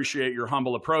 I appreciate your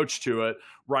humble approach to it.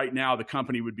 Right now, the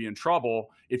company would be in trouble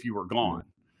if you were gone.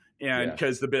 And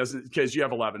because you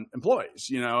have 11 employees,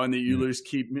 and that you lose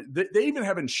they even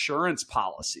have insurance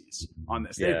policies on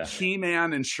this. They have key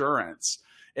man insurance,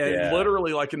 and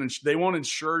literally they won't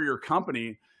insure your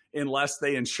company unless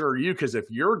they insure you. Because if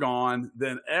you're gone,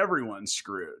 then everyone's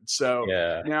screwed. So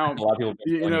now, a lot of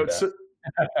people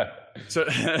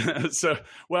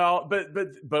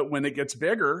but when it gets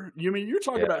bigger, you're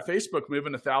talking about Facebook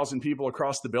moving 1,000 people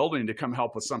across the building to come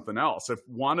help with something else. If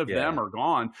one of them are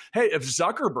gone, hey, if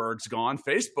Zuckerberg's gone,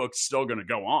 Facebook's still going to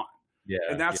go on. Yeah,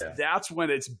 and that's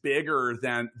when it's bigger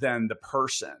than the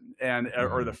person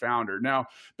or the founder. Now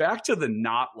back to the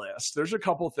not list. There's a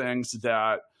couple things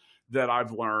that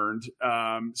I've learned.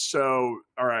 So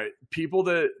all right, people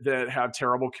that have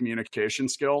terrible communication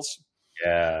skills.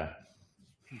 Yeah.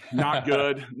 Not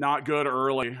good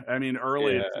early.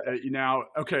 Early now.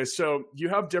 Okay. So you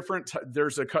have different,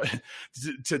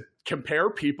 to compare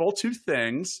people to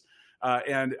things.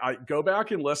 And I go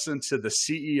back and listen to the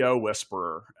CEO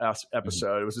Whisperer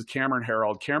episode. It was with Cameron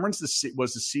Herold. Cameron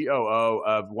was the COO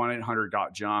of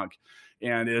 1-800-GOT-JUNK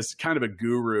and is kind of a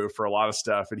guru for a lot of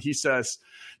stuff. And he says,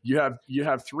 you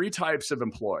have 3 types of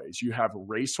employees. You have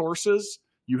racehorses,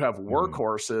 you have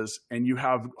workhorses, and you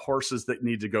have horses that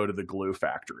need to go to the glue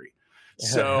factory.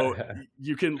 So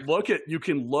you can look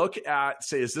at,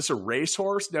 say, is this a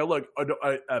racehorse? Now look,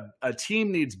 a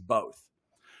team needs both.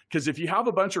 Because if you have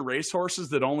a bunch of racehorses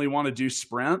that only want to do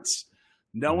sprints,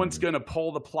 No one's going to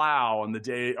pull the plow on the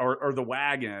day or the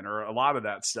wagon or a lot of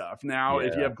that stuff. Now,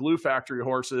 if you have glue factory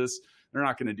horses, they're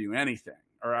not going to do anything.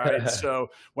 All right. So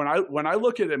when I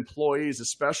look at employees,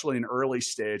 especially in early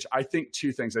stage, I think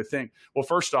two things. I think, well,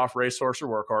 first off, racehorse or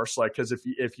workhorse, like, because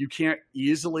if you can't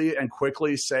easily and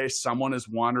quickly say someone is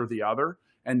one or the other,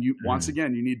 and you once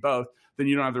again, you need both, then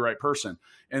you don't have the right person.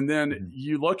 And then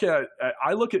you look at,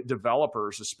 I look at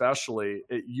developers, especially,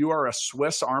 you are a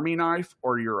Swiss Army knife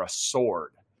or you're a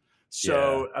sword.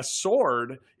 So a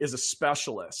sword is a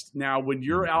specialist. Now, when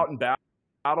you're out in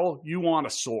battle, you want a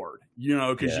sword,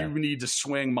 because you need to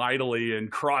swing mightily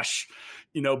and crush,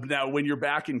 now when you're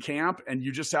back in camp and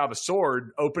you just have a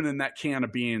sword, opening that can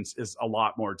of beans is a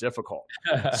lot more difficult.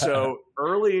 So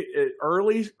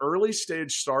early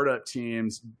stage startup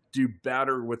teams do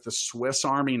better with the Swiss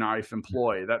Army knife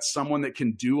employee. That's someone that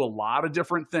can do a lot of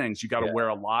different things. You got to wear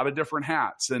a lot of different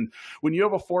hats. And when you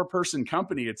have a 4-person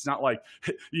company, it's not like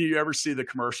you ever see the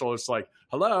commercial. It's like,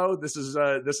 hello, this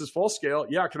is Full Scale.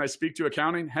 Yeah. Can I speak to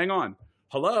accounting? Hang on.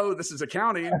 Hello, this is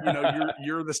accounting.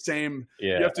 You're the same.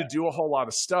 You have to do a whole lot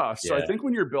of stuff. So I think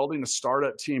when you're building a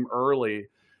startup team early,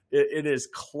 it is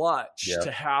clutch to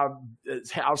have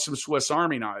some Swiss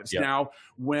Army knives. Now,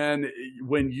 when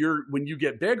you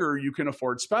get bigger, you can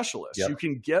afford specialists. You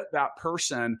can get that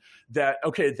person that,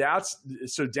 that's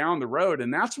so down the road.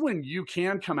 And that's when you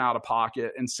can come out of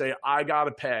pocket and say, I got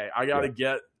to pay. I got to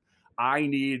get, I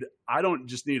don't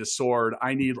just need a sword.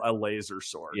 I need a laser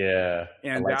sword. Yeah.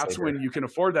 And that's when you can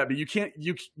afford that, but you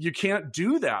can't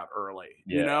do that early,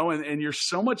 and you're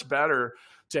so much better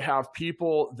to have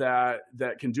people that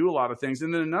can do a lot of things.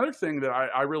 And then another thing that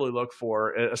I really look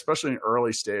for, especially in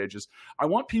early stages, I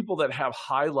want people that have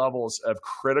high levels of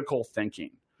critical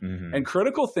thinking. And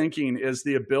critical thinking is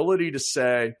the ability to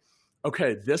say,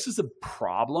 okay, this is a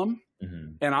problem.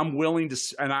 And I'm willing to,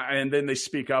 and then they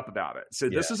speak up about it. So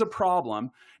this is a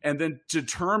problem, and then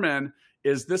determine,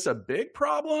 is this a big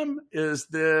problem? Is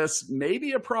this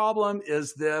maybe a problem?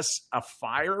 Is this a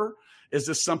fire? Is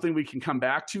this something we can come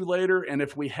back to later? And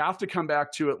if we have to come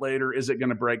back to it later, is it going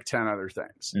to break 10 other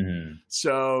things?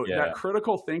 So that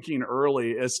critical thinking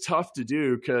early is tough to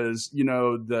do because,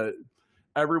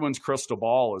 everyone's crystal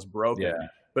ball is broken.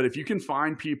 But if you can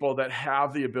find people that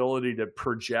have the ability to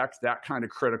project that kind of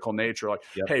critical nature, like,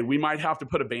 hey, we might have to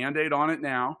put a Band-Aid on it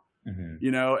now,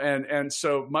 and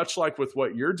so much like with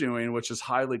what you're doing, which is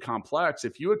highly complex,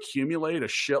 if you accumulate a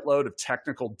shitload of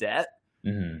technical debt,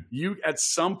 you at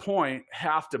some point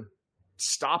have to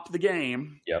stop the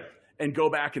game and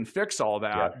go back and fix all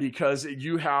that because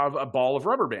you have a ball of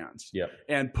rubber bands.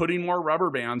 And putting more rubber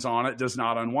bands on it does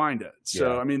not unwind it.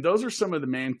 So, I mean, those are some of the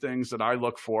main things that I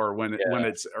look for when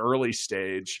it's early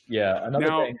stage. Another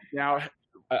thing. Now,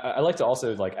 I like to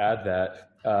also add that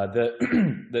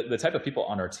the type of people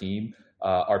on our team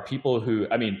are people who,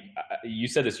 I mean, you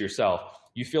said this yourself,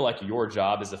 you feel like your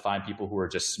job is to find people who are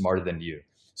just smarter than you.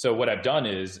 So what I've done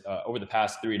is over the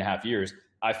past 3.5 years,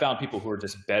 I found people who are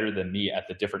just better than me at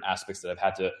the different aspects that I've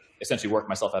had to essentially work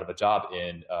myself out of a job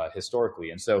in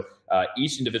historically. And so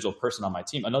each individual person on my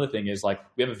team, another thing is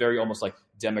we have a very almost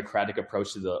democratic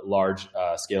approach to the large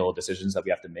scale decisions that we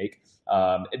have to make.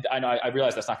 I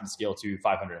realize that's not going to scale to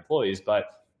 500 employees, but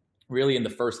really in the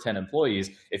first 10 employees,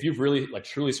 if you've really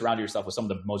truly surrounded yourself with some of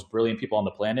the most brilliant people on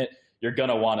the planet, you're going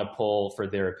to want to pull for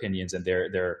their opinions and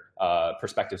their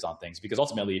perspectives on things. Because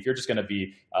ultimately, if you're just going to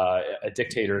be a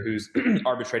dictator who's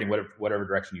arbitrating whatever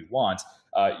direction you want,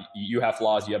 you have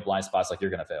flaws, you have blind spots, you're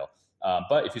going to fail.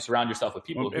 But if you surround yourself with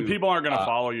people and people aren't going to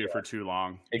follow you for too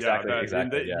long. Exactly.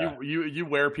 You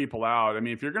wear people out. I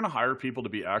mean, if you're going to hire people to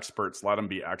be experts, let them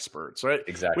be experts. Right?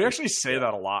 Exactly. We actually say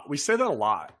that a lot. We say that a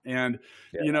lot. And,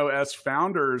 as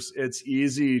founders, it's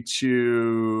easy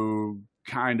to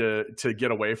to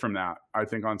get away from that, I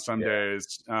think, on some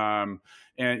days. And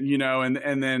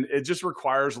then it just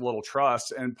requires a little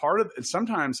trust. And part of it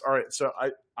sometimes, all right, so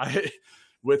I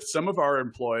with some of our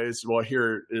employees,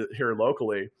 here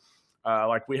locally,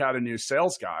 we had a new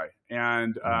sales guy,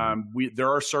 and there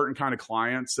are certain kind of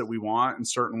clients that we want and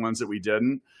certain ones that we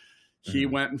didn't. He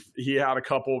went and he had a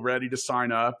couple ready to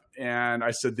sign up, and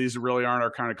I said, these really aren't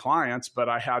our kind of clients, but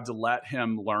I had to let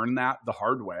him learn that the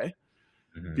hard way.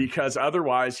 Because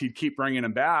otherwise he'd keep bringing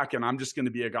him back, and I'm just going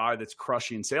to be a guy that's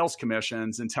crushing sales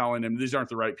commissions and telling him these aren't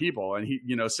the right people. And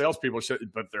salespeople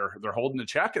should, but they're holding a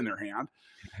check in their hand,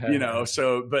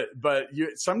 So, but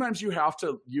sometimes you have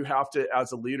to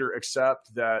as a leader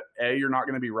accept that you're not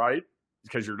going to be right,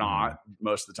 because you're not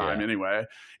most of the time anyway.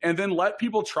 And then let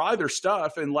people try their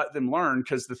stuff and let them learn.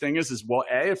 Because the thing is, well,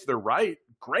 if they're right,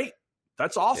 great,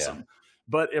 that's awesome.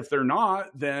 But if they're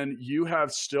not, then you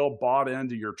have still bought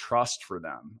into your trust for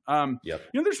them. Yep.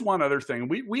 There's one other thing.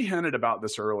 We hinted about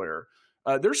this earlier.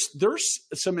 There's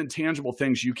some intangible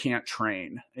things you can't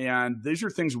train. And these are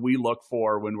things we look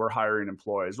for when we're hiring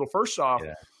employees. Well, first off,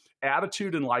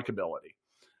 attitude and likability.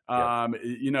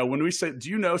 When we say, do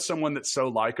you know someone that's so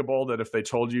likable that if they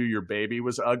told you your baby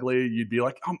was ugly, you'd be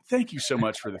like, thank you so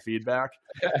much for the feedback.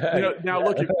 Now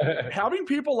look, having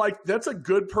people like that's a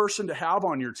good person to have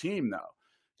on your team though,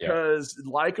 because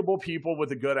likable people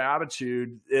with a good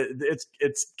attitude,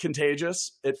 it's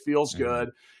contagious. It feels good.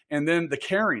 And then the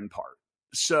caring part.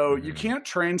 So you can't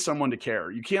train someone to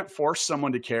care. You can't force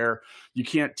someone to care. You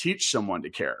can't teach someone to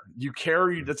care. You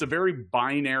care. That's a very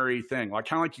binary thing. Like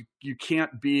kind of like you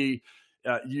can't be,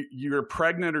 you're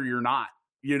pregnant or you're not.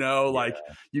 Like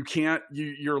you can't.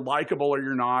 You're likable or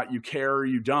you're not. You care or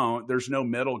you don't. There's no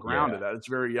middle ground to that. It's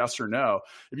very yes or no.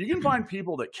 If you can find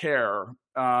people that care,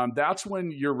 that's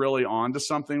when you're really on to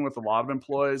something with a lot of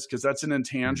employees, because that's an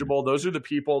intangible. Those are the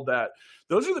people that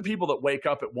wake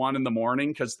up at 1 a.m.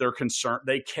 because they're concerned,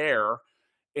 they care,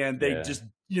 and they just,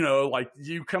 like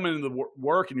you come into the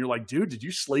work and you're like, dude, did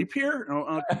you sleep here?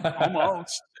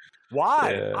 Almost.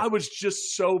 Why? I was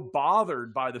just so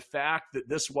bothered by the fact that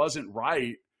this wasn't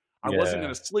right. I wasn't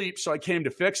going to sleep, so I came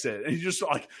to fix it. And you just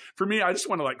like, for me, I just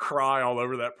want to like cry all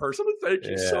over that person. Thank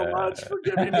you so much for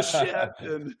giving the shit.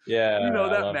 And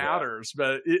that matters.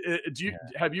 That.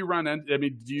 But have you run into? I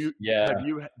mean, do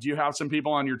you have some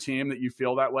people on your team that you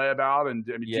feel that way about? And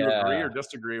do you agree or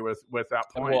disagree with that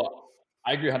point? Well,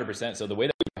 I agree 100%. So the way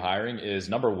that we're hiring is,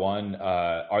 number one,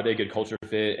 are they a good culture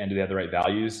fit and do they have the right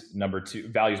values? Number two,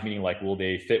 values meaning like, will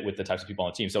they fit with the types of people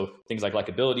on the team? So things like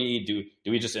likability, do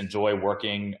we just enjoy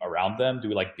working around them? Do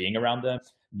we like being around them?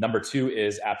 Number two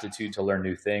is aptitude to learn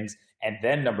new things. And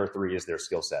then number three is their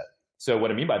skill set. So what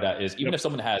I mean by that is, even if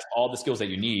someone has all the skills that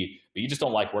you need, but you just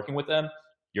don't like working with them,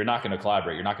 you're not going to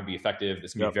collaborate. You're not going to be effective.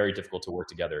 It's going to be very difficult to work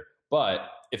together. But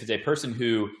if it's a person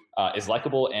who is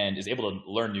likable and is able to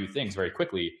learn new things very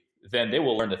quickly, then they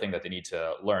will learn the thing that they need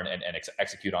to learn and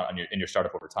execute on in your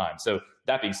startup over time. So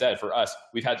that being said, for us,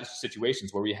 we've had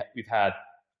situations where we've had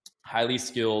highly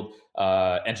skilled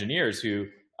engineers who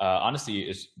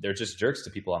honestly, they're just jerks to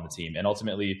people on the team. And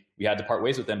ultimately, we had to part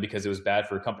ways with them because it was bad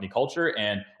for company culture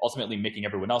and ultimately making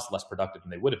everyone else less productive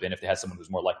than they would have been if they had someone who's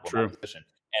more likable in that position.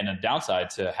 And a downside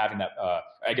to having that,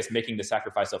 I guess, making the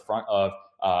sacrifice up front of,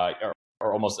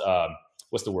 or almost,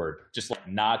 what's the word? Just like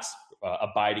not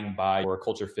abiding by your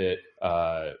culture fit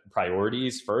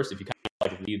priorities first. If you kind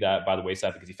of like leave that by the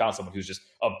wayside because you found someone who's just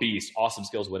a beast, awesome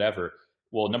skills, whatever.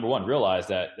 Well, number one, realize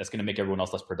that that's going to make everyone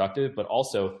else less productive, but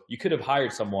also you could have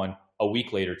hired someone a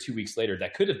week later, 2 weeks later,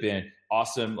 that could have been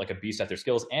awesome, like a beast at their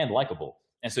skills and likable.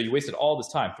 And so you wasted all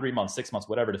this time, 3 months, 6 months,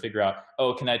 whatever, to figure out,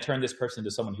 can I turn this person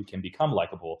into someone who can become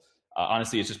likable?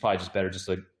 Honestly, it's just probably just better just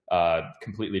to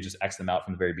completely just X them out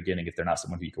from the very beginning if they're not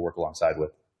someone who you can work alongside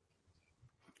with.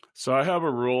 So I have a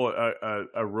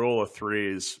rule of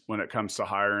threes when it comes to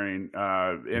hiring.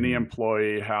 Any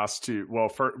employee has to,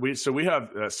 we have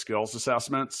skills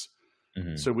assessments.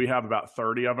 So we have about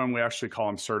 30 of them. We actually call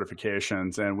them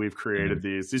certifications, and we've created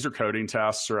these are coding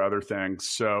tests or other things.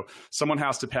 So someone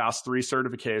has to pass 3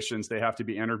 certifications. They have to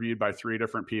be interviewed by 3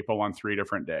 different people on 3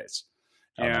 different days.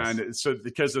 So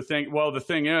because the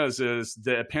thing is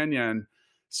the opinion.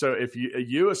 So if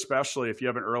especially if you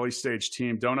have an early stage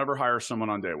team, don't ever hire someone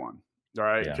on day one. All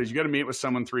right. Because you got to meet with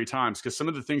someone 3 times. Because some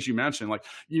of the things you mentioned, like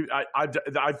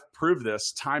I've proved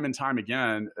this time and time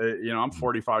again. I'm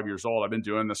 45 years old. I've been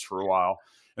doing this for a while.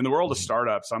 In the world of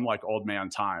startups, I'm like old man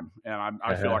time, and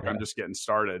I feel like I'm just getting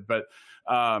started. But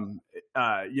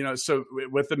so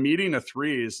with the meeting of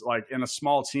threes, like in a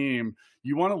small team,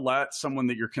 you want to let someone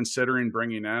that you're considering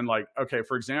bringing in, like, okay,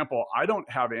 for example, I don't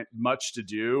have much to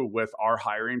do with our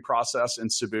hiring process in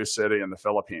Cebu City in the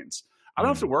Philippines. I don't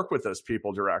have to work with those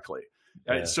people directly.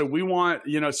 So we want,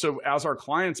 so as our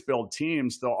clients build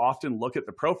teams, they'll often look at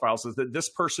the profiles as that this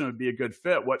person would be a good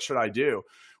fit. What should I do?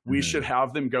 We should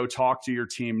have them go talk to your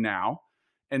team now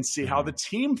and see how the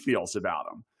team feels about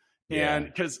them. And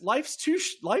because life's too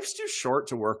short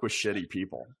to work with shitty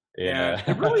people. And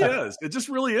it really is. It just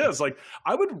really is. Like,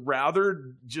 I would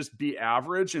rather just be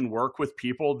average and work with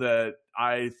people that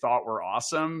I thought were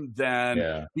awesome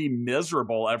than be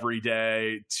miserable every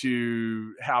day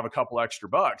to have a couple extra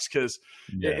bucks. Because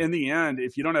in the end,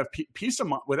 if you don't have peace of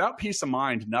mind, without peace of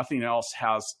mind, nothing else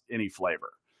has any flavor.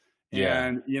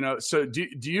 And, so do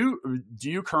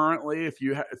you currently, if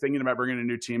you thinking about bringing a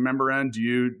new team member in, do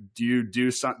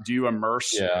you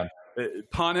immerse,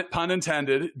 pun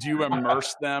intended, do you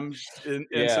immerse them into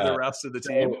the rest of the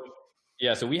team?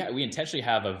 Yeah, so we intentionally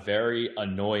have a very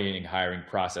annoying hiring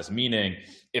process, meaning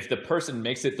if the person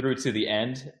makes it through to the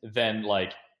end, then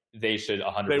like they should They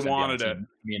 100% be on the wanted it. team.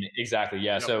 I mean, exactly.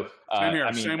 Yeah. Yep. So, Same here.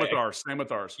 I mean, Same with ours. Same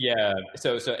with ours. yeah.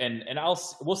 And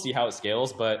we'll see how it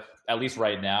scales, but at least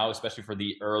right now, especially for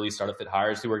the early startup fit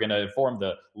hires who are going to form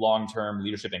the long-term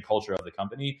leadership and culture of the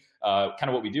company, kind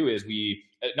of what we do is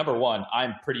number one,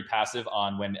 I'm pretty passive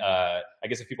on when, I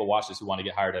guess if people watch this who want to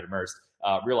get hired at Immersed,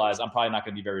 realize I'm probably not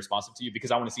going to be very responsive to you because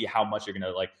I want to see how much you're going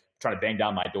to like try to bang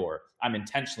down my door. I'm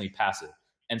intentionally passive.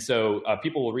 And so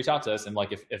people will reach out to us, and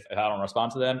like if I don't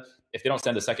respond to them, if they don't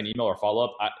send a second email or follow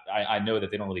up, I know that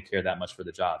they don't really care that much for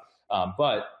the job.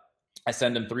 But I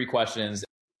send them 3 questions,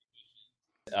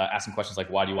 asking questions like,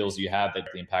 why do you have that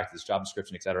impact this job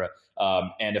description, et cetera.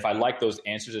 And if I like those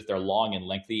answers, if they're long and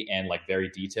lengthy and like very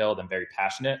detailed and very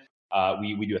passionate,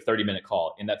 we do a 30-minute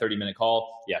call. In that 30-minute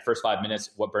call, first 5 minutes,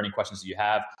 what burning questions do you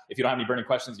have? If you don't have any burning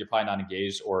questions, you're probably not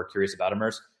engaged or curious about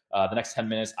Immerse. The next 10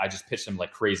 minutes, I just pitch them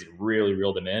like crazy, really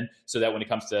reel them in so that when it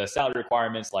comes to salary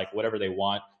requirements, like whatever they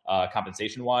want,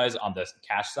 compensation wise on the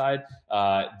cash side,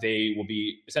 they will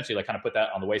be essentially like kind of put that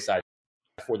on the wayside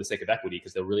for the sake of equity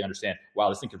because they'll really understand, wow,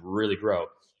 this thing could really grow.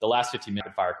 The last 15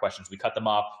 minute fire questions, we cut them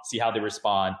off, see how they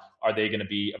respond. Are they going to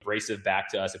be abrasive back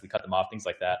to us if we cut them off, things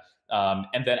like that.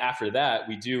 And then after that,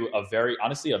 we do a very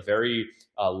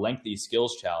lengthy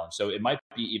skills challenge. So it might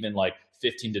be even like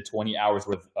 15 to 20 hours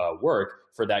worth of work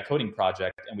for that coding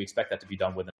project. And we expect that to be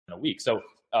done within a week. So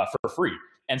for free.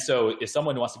 And so if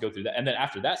someone wants to go through that, and then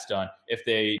after that's done, if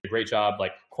they do a great job,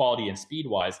 like quality and speed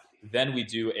wise, then we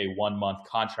do a 1-month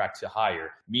contract to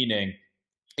hire, meaning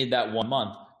in that 1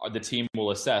 month, the team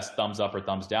will assess thumbs up or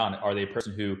thumbs down. Are they a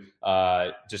person who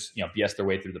just BS their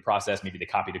way through the process? Maybe they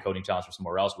copied a coding challenge from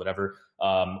somewhere else, whatever.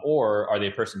 Or are they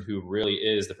a person who really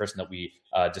is the person that we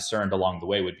discerned along the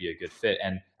way would be a good fit?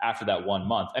 And after that 1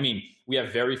 month, I mean, we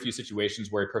have very few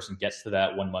situations where a person gets to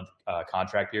that 1 month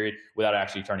contract period without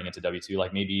actually turning into W-2.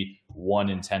 Like maybe 1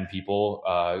 in 10 people.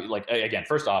 Like again,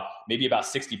 first off, maybe about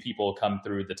 60 people come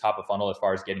through the top of funnel as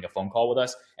far as getting a phone call with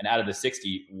us, and out of the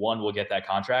 60, 1 will get that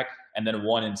contract, and then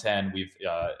 1 in 10 we've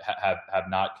have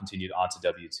not continued on to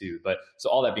W-2. But so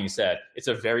all that being said, it's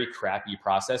a very crappy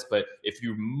process. But if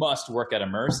you must work at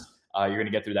Immersed, you're going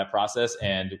to get through that process,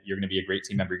 and you're going to be a great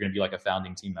team member. You're going to be like a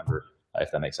founding team member,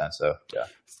 if that makes sense. So, yeah.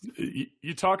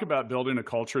 You talk about building a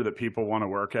culture that people want to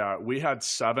work at. We had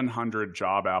 700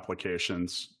 job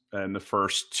applications in the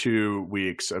first 2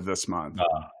 weeks of this month.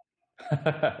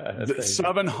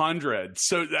 700.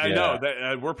 So I know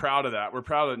that we're proud of that. We're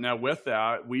proud of it. Now with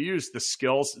that, we use the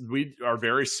skills. We are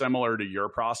very similar to your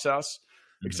process,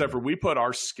 except for we put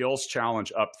our skills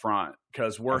challenge up front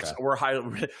because we're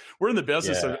in the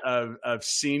business of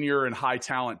senior and high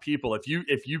talent people. If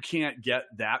you can't get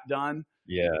that done.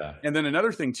 Yeah. And then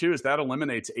another thing too, is that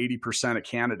eliminates 80% of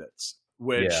candidates,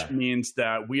 which means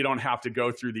that we don't have to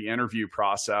go through the interview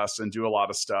process and do a lot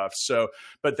of stuff. So,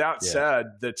 but that said,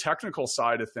 the technical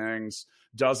side of things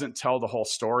doesn't tell the whole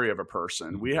story of a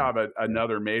person. We have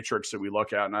another matrix that we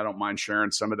look at, and I don't mind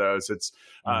sharing some of those. It's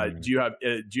do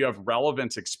you have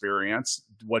relevant experience?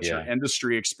 What's your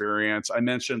industry experience? I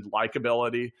mentioned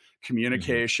likability,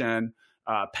 communication,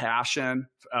 passion,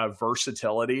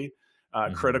 versatility.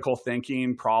 Critical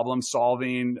thinking, problem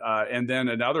solving, and then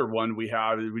another one we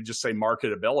just say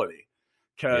marketability,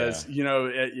 because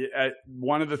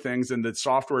one of the things, and the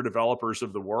software developers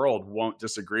of the world won't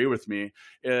disagree with me,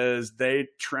 is they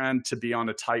trend to be on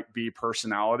a type B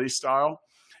personality style.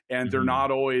 And they're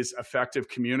not always effective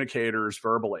communicators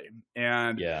verbally.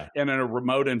 And in a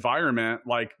remote environment,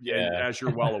 like as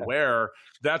you're well aware,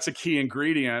 that's a key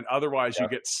ingredient. Otherwise, you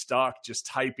get stuck just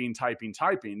typing.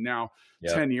 Now,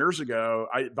 10 years ago,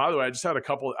 by the way,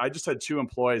 I just had 2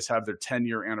 employees have their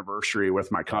 10-year anniversary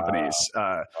with my companies.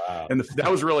 And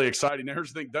that was really exciting. Now,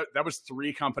 here's the thing, that was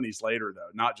 3 companies later, though,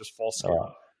 not just full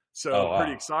scale. So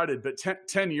pretty excited. But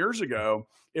 10 years ago,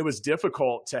 it was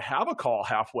difficult to have a call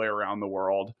halfway around the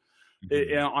world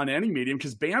on any medium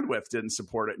because bandwidth didn't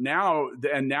support it. Now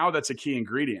that's a key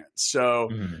ingredient. So,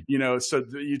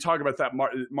 you talk about that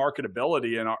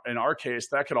marketability. In our case,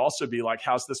 that could also be like,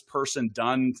 how's this person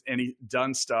done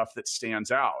stuff that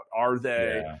stands out? Are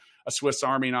they a Swiss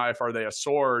Army knife? Are they a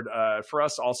sword? For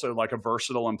us, also like a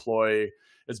versatile employee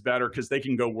is better because they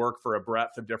can go work for a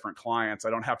breadth of different clients. I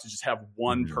don't have to just have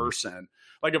one person.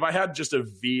 Like if I had just a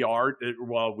VR,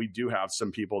 well, we do have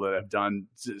some people that have done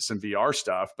some VR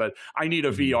stuff, but I need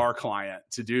a VR client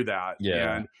to do that.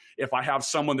 And if I have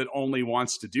someone that only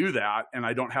wants to do that and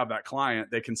I don't have that client,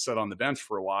 they can sit on the bench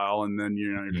for a while. And then,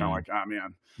 you're kind of like, oh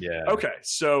man. Okay.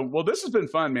 So, well, this has been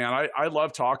fun, man. I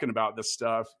love talking about this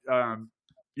stuff.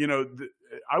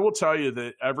 I will tell you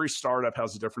that every startup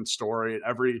has a different story.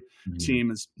 Every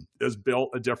team is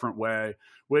built a different way.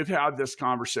 We've had this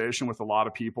conversation with a lot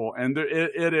of people, and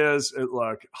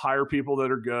look, hire people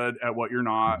that are good at what you're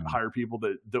not, hire people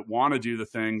that want to do the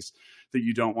things that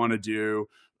you don't want to do.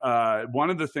 One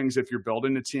of the things, if you're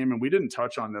building a team, and we didn't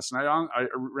touch on this, and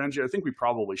Renji, I think we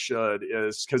probably should,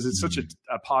 is because it's such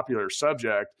a popular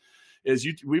subject, is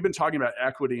we've been talking about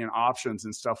equity and options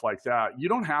and stuff like that. You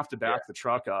don't have to back the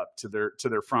truck up to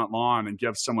their front lawn and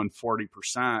give someone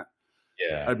 40%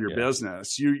 of your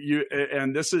business.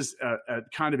 And this is a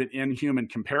kind of an inhuman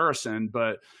comparison,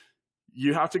 but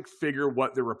you have to figure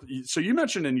what so you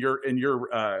mentioned in your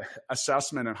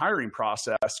assessment and hiring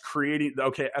process,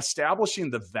 establishing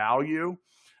the value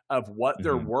of what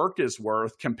their work is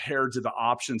worth compared to the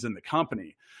options in the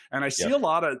company. And I see a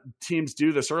lot of teams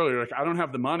do this earlier. Like, I don't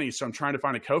have the money, so I'm trying to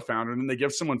find a co-founder. And then they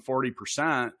give someone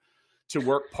 40% to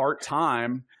work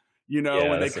part-time,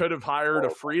 when they could have hired a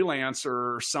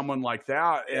freelancer or someone like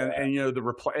that.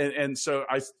 And so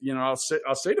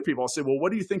I'll say to people, I'll say, well,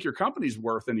 what do you think your company's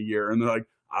worth in a year? And they're like,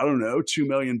 I don't know, $2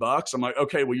 million. I'm like,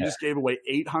 okay, well, you just gave away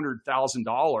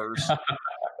 $800,000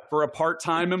 for a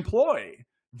part-time employee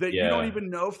that you don't even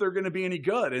know if they're going to be any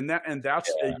good. And that's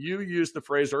you used the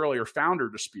phrase earlier, founder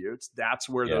disputes. That's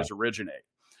where those originate,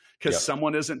 because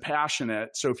someone isn't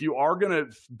passionate. So if you are going to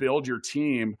build your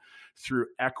team through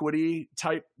equity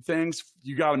type things,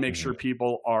 you got to make sure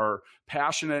people are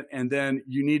passionate. And then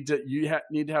you need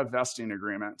to have vesting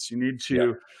agreements. You need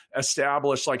to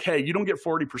establish, like, hey, you don't get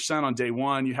 40% on day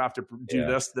one. You have to do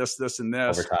this, and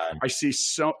this. Over time. I see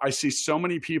so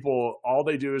many people, all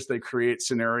they do is they create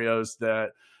scenarios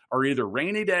that are either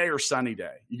rainy day or sunny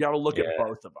day. You got to look at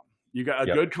both of them. You got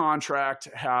a good contract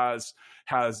has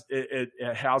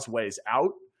ways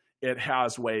out. It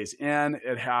has ways in.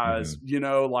 It has,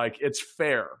 it's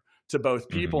fair to both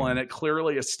people, and it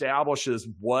clearly establishes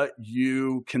what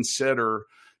you consider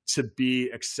to be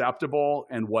acceptable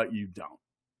and what you don't.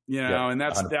 And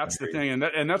that's the thing,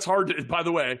 and that's hard to. By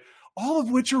the way, all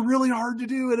of which are really hard to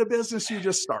do in a business you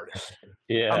just started.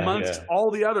 Amongst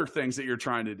all the other things that you're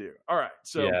trying to do. All right.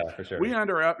 So for sure. We end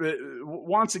up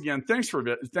once again. Thanks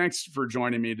for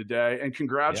joining me today, and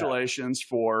congratulations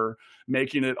for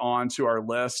making it onto our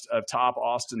list of top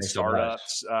Austin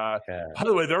startups. By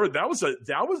the way, there was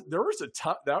a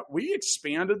tough that we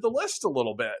expanded the list a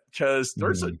little bit, because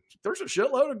there's a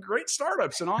shitload of great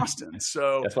startups in Austin.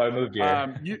 So that's why I moved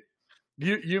here.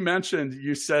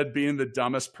 You said being the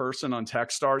dumbest person on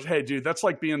Techstars. Hey, dude, that's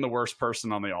like being the worst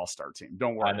person on the All-Star team.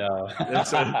 Don't worry. I know.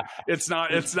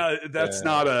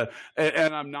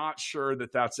 And I'm not sure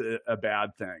that that's a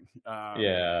bad thing.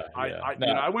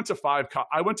 I went to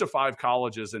five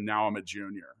colleges, and now I'm a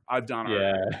junior. I've done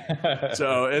it.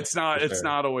 So it's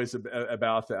not always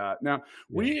about that. Now,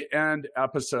 we end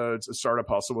episodes of Startup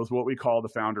Hustle with what we call the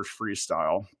Founders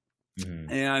Freestyle.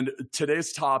 And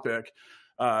today's topic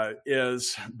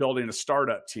is building a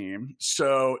startup team.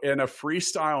 So in a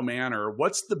freestyle manner,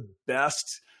 what's the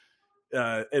best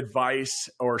advice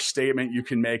or statement you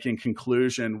can make in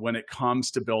conclusion when it comes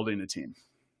to building a team?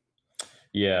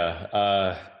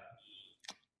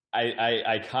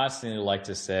 I constantly like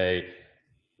to say,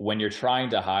 when you're trying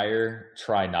to hire,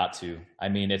 try not to. I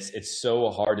mean, it's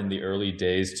so hard in the early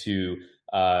days to,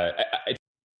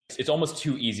 it's almost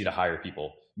too easy to hire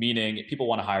people. Meaning, people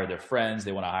want to hire their friends,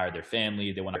 they want to hire their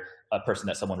family, they want a person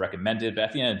that someone recommended. But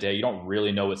at the end of the day, you don't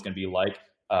really know what it's going to be like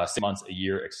 6 months, a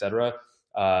year, etc.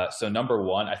 So number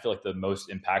one, I feel like the most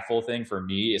impactful thing for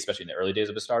me, especially in the early days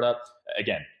of a startup,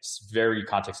 again, very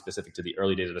context specific to the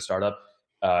early days of a startup.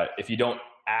 If you don't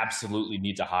absolutely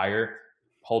need to hire,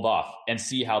 hold off and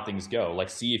see how things go. Like,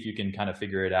 see if you can kind of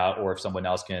figure it out, or if someone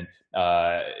else can,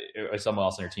 or someone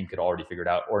else on your team could already figure it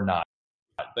out or not.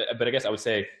 But I guess I would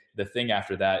say the thing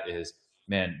after that is,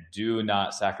 man, do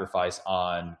not sacrifice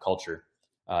on culture.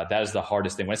 That is the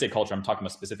hardest thing. When I say culture, I'm talking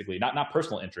about specifically not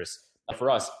personal interests. For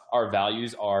us, our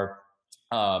values are,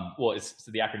 it's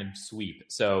the acronym SWEEP.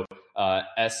 So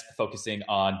S, focusing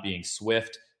on being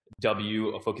swift,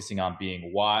 W, focusing on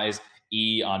being wise,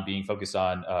 E, on being focused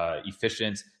on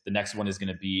efficient. The next one is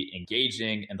going to be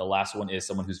engaging. And the last one is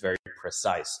someone who's very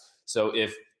precise. So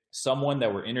if someone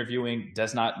that we're interviewing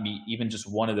does not meet even just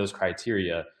one of those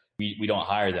criteria, we don't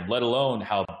hire them, let alone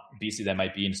how BC that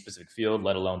might be in a specific field,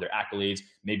 let alone their accolades.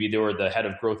 Maybe they were the head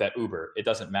of growth at Uber. It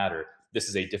doesn't matter. This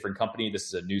is a different company. This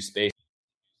is a new space.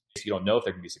 You don't know if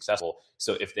they're going to be successful.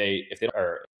 So if they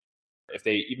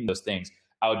even those things,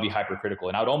 I would be hypercritical.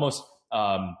 And I would almost,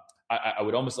 I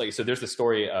would almost like, so there's the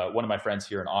story, one of my friends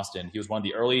here in Austin, he was one of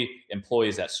the early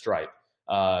employees at Stripe.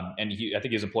 And I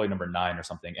think he was employee number 9 or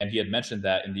something. And he had mentioned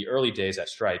that in the early days at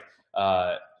Stripe,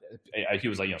 he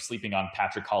was like, sleeping on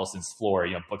Patrick Collison's floor,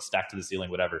 books stacked to the ceiling,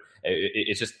 whatever.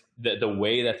 It's just the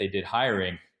way that they did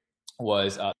hiring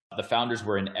was the founders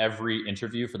were in every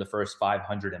interview for the first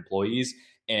 500 employees.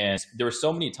 And there were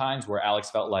so many times where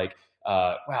Alex felt like,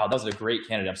 wow, that was a great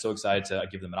candidate. I'm so excited to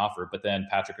give them an offer. But then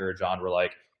Patrick or John were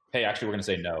like, hey, actually, we're going to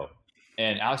say no.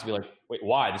 And Alex would be like, wait,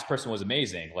 why? This person was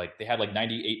amazing. Like they had like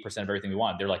 98% of everything we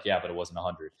wanted. They're like, yeah, but it wasn't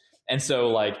 100. And so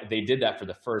like they did that for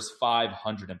the first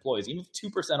 500 employees, even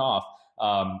 2% off.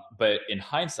 But in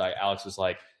hindsight, Alex was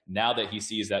like, now that he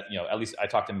sees that, at least I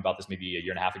talked to him about this maybe a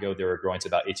year and a half ago, they were growing to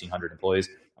about 1,800 employees.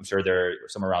 I'm sure they're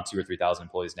somewhere around 2,000 or 3,000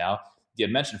 employees now. He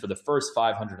had mentioned for the first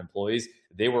 500 employees,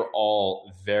 they were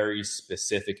all very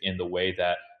specific in the way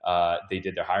that they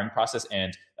did their hiring process.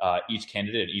 And each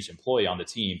candidate and each employee on the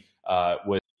team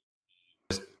was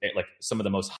like some of the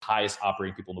most highest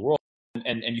operating people in the world.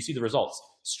 And you see the results.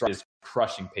 Stripe is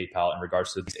crushing PayPal in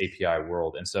regards to this API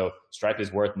world. And so Stripe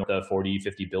is worth north of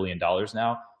 $40-50 billion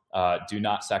now. Do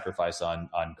not sacrifice on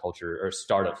culture or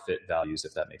startup fit values,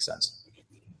 if that makes sense.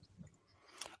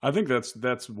 I think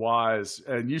that's wise.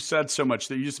 And you said so much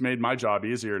that you just made my job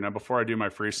easier. Now, before I do my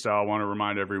freestyle, I want to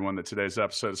remind everyone that today's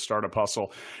episode of Startup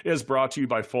Hustle is brought to you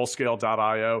by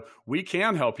Fullscale.io. We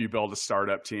can help you build a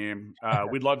startup team.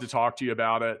 We'd love to talk to you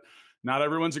about it. Not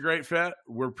everyone's a great fit.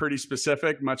 We're pretty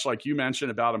specific, much like you mentioned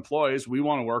about employees. We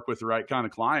want to work with the right kind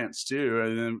of clients too,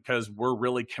 and because we're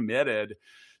really committed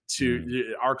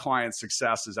to our client's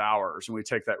success is ours, and we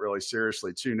take that really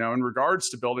seriously too. Now, in regards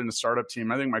to building a startup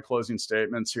team, I think my closing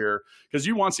statements here, because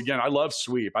you once again, I love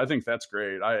Sweep. I think that's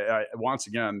great. I once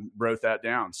again wrote that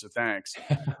down, so thanks.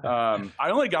 I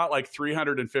only got like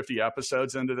 350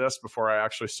 episodes into this before I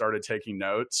actually started taking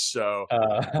notes. So,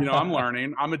 I'm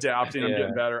learning, I'm adapting, I'm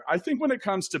getting better. I think when it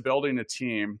comes to building a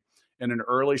team in an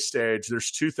early stage,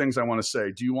 there's two things I want to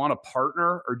say. Do you want a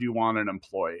partner or do you want an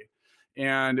employee?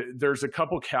 And there's a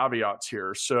couple caveats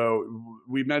here. So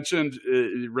we mentioned,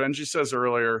 Renji says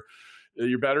earlier,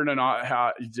 you're better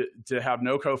to have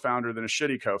no co-founder than a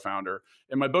shitty co-founder.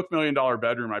 In my book, $1 Million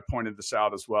Bedroom, I pointed this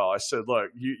out as well. I said, look,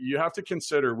 you have to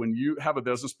consider when you have a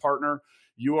business partner,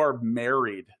 you are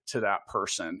married to that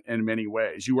person in many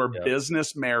ways. You are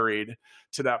business married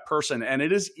to that person. And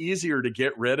it is easier to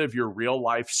get rid of your real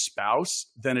life spouse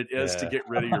than it is to get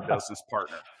rid of your business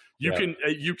partner. You can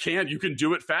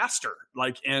do it faster,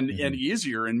 and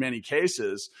easier in many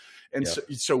cases. And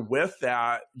so with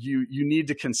that, you need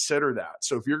to consider that.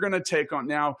 So if you're going to take on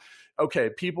now, okay,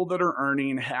 people that are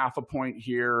earning half a point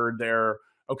here,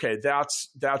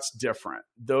 that's different.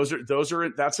 That's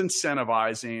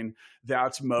incentivizing,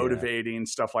 that's motivating,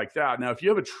 stuff like that. Now, if you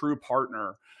have a true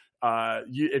partner,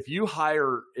 if you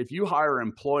hire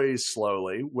employees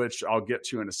slowly, which I'll get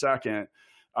to in a second,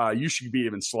 you should be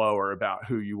even slower about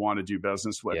who you want to do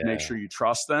business with. Make sure you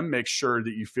trust them. Make sure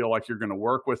that you feel like you're going to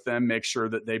work with them. Make sure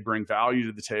that they bring value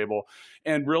to the table.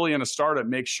 And really in a startup,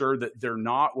 make sure that they're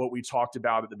not what we talked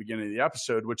about at the beginning of the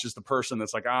episode, which is the person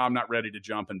that's like, I'm not ready to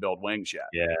jump and build wings yet.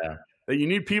 Yeah. That you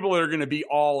need people that are going to be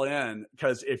all in,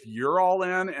 because if you're all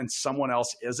in and someone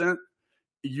else isn't,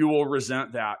 you will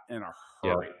resent that in a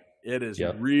hurry. It is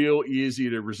real easy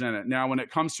to resent it. Now, when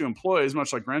it comes to employees,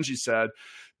 much like Renji said,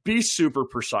 be super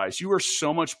precise. You are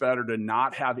so much better to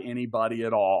not have anybody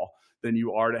at all than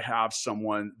you are to have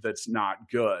someone that's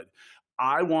not good.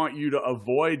 I want you to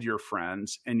avoid your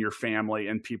friends and your family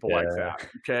and people like that.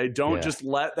 Okay. Don't just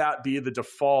let that be the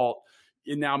default.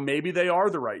 And now maybe they are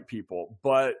the right people,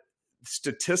 but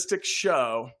statistics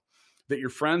show that your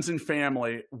friends and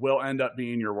family will end up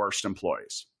being your worst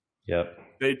employees. Yep.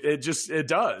 It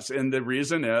does. And the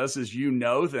reason is you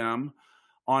know them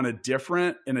in a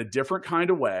different kind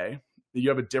of way. You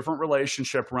have a different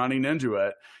relationship running into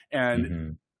it.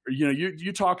 And,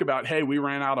 you talk about, hey, we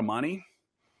ran out of money,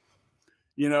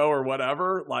 or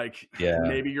whatever,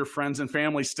 maybe your friends and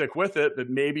family stick with it, but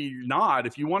maybe not.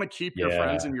 If you want to keep your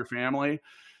friends and your family,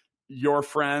 your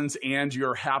friends and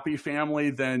your happy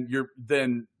family, then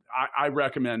I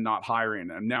recommend not hiring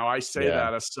them. Now, I say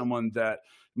that as someone that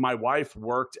my wife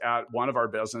worked at one of our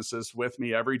businesses with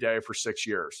me every day for 6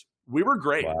 years. We were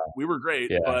great. Wow. We were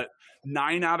great. Yeah. But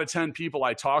 9 out of 10 people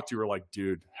I talked to were like,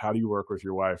 dude, how do you work with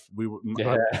your wife? We would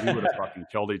have fucking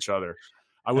killed each other.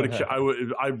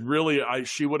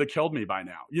 She would have killed me by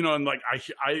now, and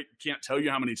I can't tell you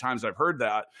how many times I've heard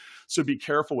that. So be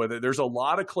careful with it. There's a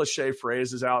lot of cliche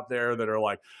phrases out there that are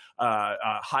like,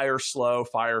 hire slow,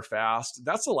 fire fast.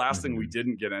 That's the last thing we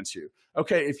didn't get into.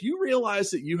 Okay. If you realize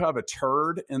that you have a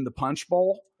turd in the punch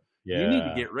bowl, you need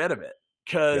to get rid of it.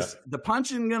 Because the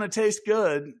punch isn't going to taste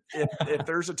good if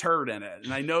there's a turd in it.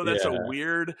 And I know that's a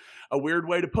weird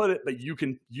way to put it, but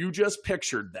you just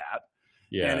pictured that.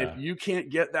 Yeah. And if you can't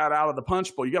get that out of the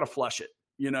punch bowl, you got to flush it,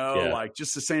 like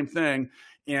just the same thing.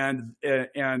 And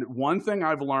one thing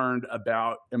I've learned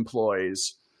about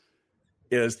employees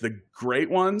is the great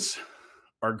ones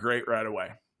are great right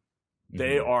away.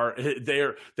 They are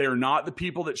not the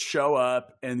people that show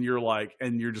up and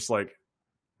you're just like,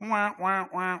 wah, wah,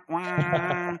 wah,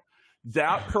 wah.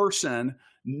 That person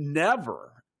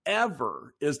never,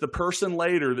 ever is the person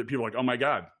later that people are like, oh my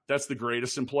God, that's the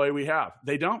greatest employee we have.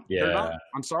 They don't. Yeah. They're not.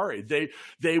 I'm sorry.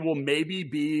 They will maybe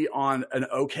be on an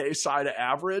okay side of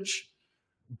average,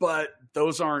 but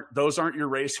those aren't your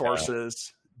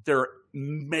racehorses. They're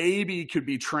maybe could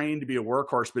be trained to be a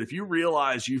workhorse, but if you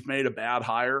realize you've made a bad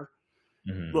hire,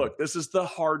 look, this is the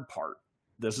hard part.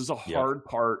 This is a hard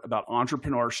part about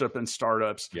entrepreneurship and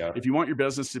startups. Yep. If you want your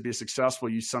business to be successful,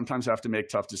 you sometimes have to make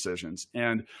tough decisions.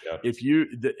 And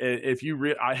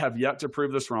I have yet to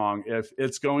prove this wrong. If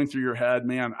it's going through your head,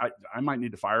 man, I might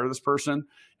need to fire this person.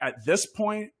 At this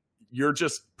point, you're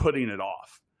just putting it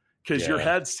off because your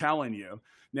head's telling you.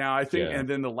 Now, I think, and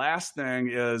then the last thing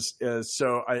is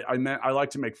so I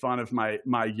like to make fun of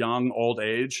my young old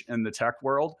age in the tech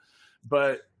world,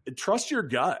 but trust your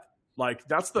gut. Like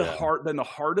that's been the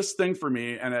hardest thing for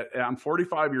me. And I'm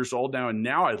 45 years old now, and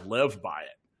now I live by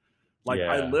it. Like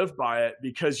I live by it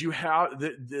because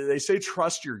they say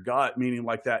trust your gut, meaning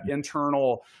like that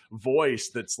internal voice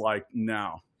that's like,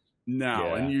 no.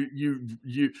 And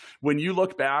you when you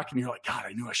look back and you're like, God,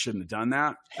 I knew I shouldn't have done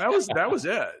that. That was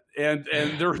it. And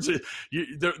there's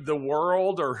the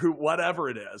world or whatever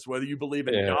it is, whether you believe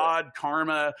in God,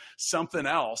 karma, something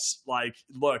else, like,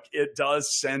 look, it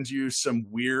does send you some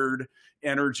weird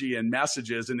energy and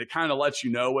messages, and it kind of lets you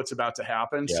know what's about to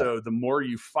happen. Yeah. So the more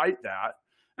you fight that,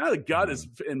 now the gut is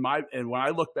and when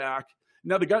I look back,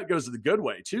 now the gut goes the good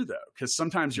way too, though, because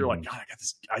sometimes you're like, God, I got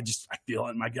this. I feel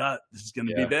it in my gut. This is going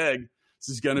to be big. This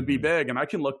is going to be big. And I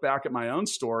can look back at my own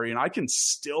story and I can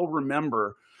still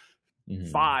remember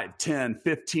 5, 10,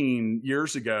 15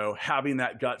 years ago, having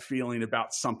that gut feeling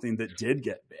about something that did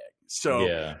get big.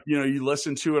 So, you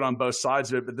listen to it on both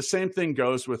sides of it, but the same thing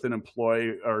goes with an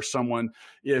employee or someone.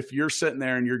 If you're sitting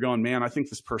there and you're going, man, I think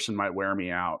this person might wear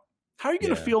me out. How are you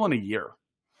going to feel in a year?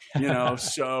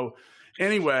 So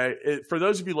anyway, for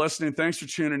those of you listening, thanks for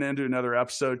tuning in to another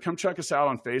episode. Come check us out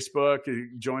on Facebook.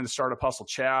 Join the Startup Hustle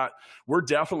chat. We're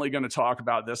definitely going to talk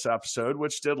about this episode,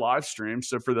 which did live stream.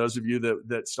 So for those of you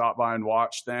that stopped by and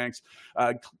watched, thanks.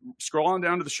 Scroll on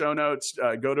down to the show notes.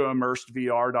 Go to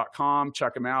immersedvr.com.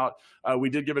 Check them out. We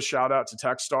did give a shout out to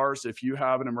Techstars. If you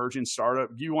have an emerging startup,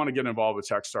 you want to get involved with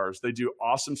Techstars. They do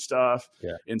awesome stuff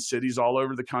in cities all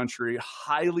over the country.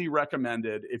 Highly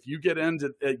recommended. If you get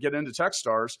into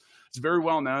Techstars, it's very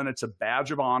well known. It's a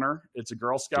badge of honor. It's a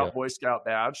Girl Scout, Boy Scout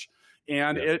badge,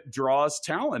 and it draws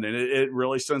talent, and it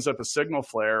really sends up a signal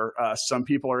flare. Some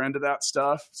people are into that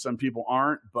stuff. Some people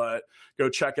aren't, but go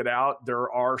check it out.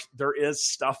 There is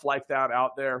stuff like that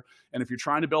out there. And if you're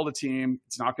trying to build a team,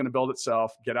 it's not going to build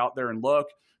itself. Get out there and look.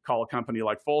 Call a company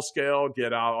like Full Scale.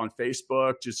 Get out on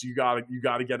Facebook. Just you got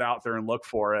to get out there and look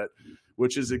for it,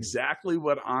 which is exactly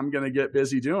what I'm going to get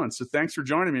busy doing. So thanks for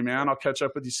joining me, man. I'll catch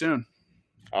up with you soon.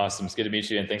 Awesome. It's good to meet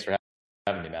you, and thanks for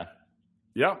having me, man.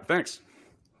 Yeah, thanks.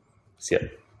 See ya.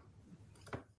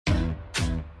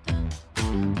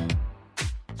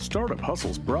 Startup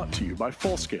Hustles brought to you by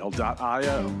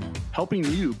Fullscale.io, helping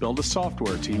you build a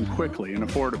software team quickly and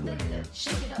affordably.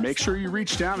 Make sure you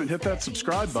reach down and hit that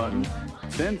subscribe button,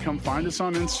 then come find us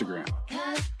on Instagram.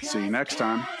 See you next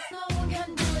time.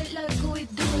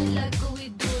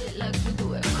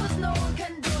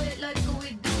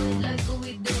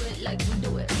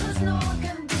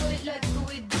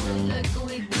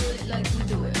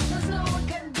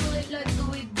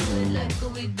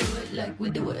 We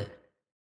do it.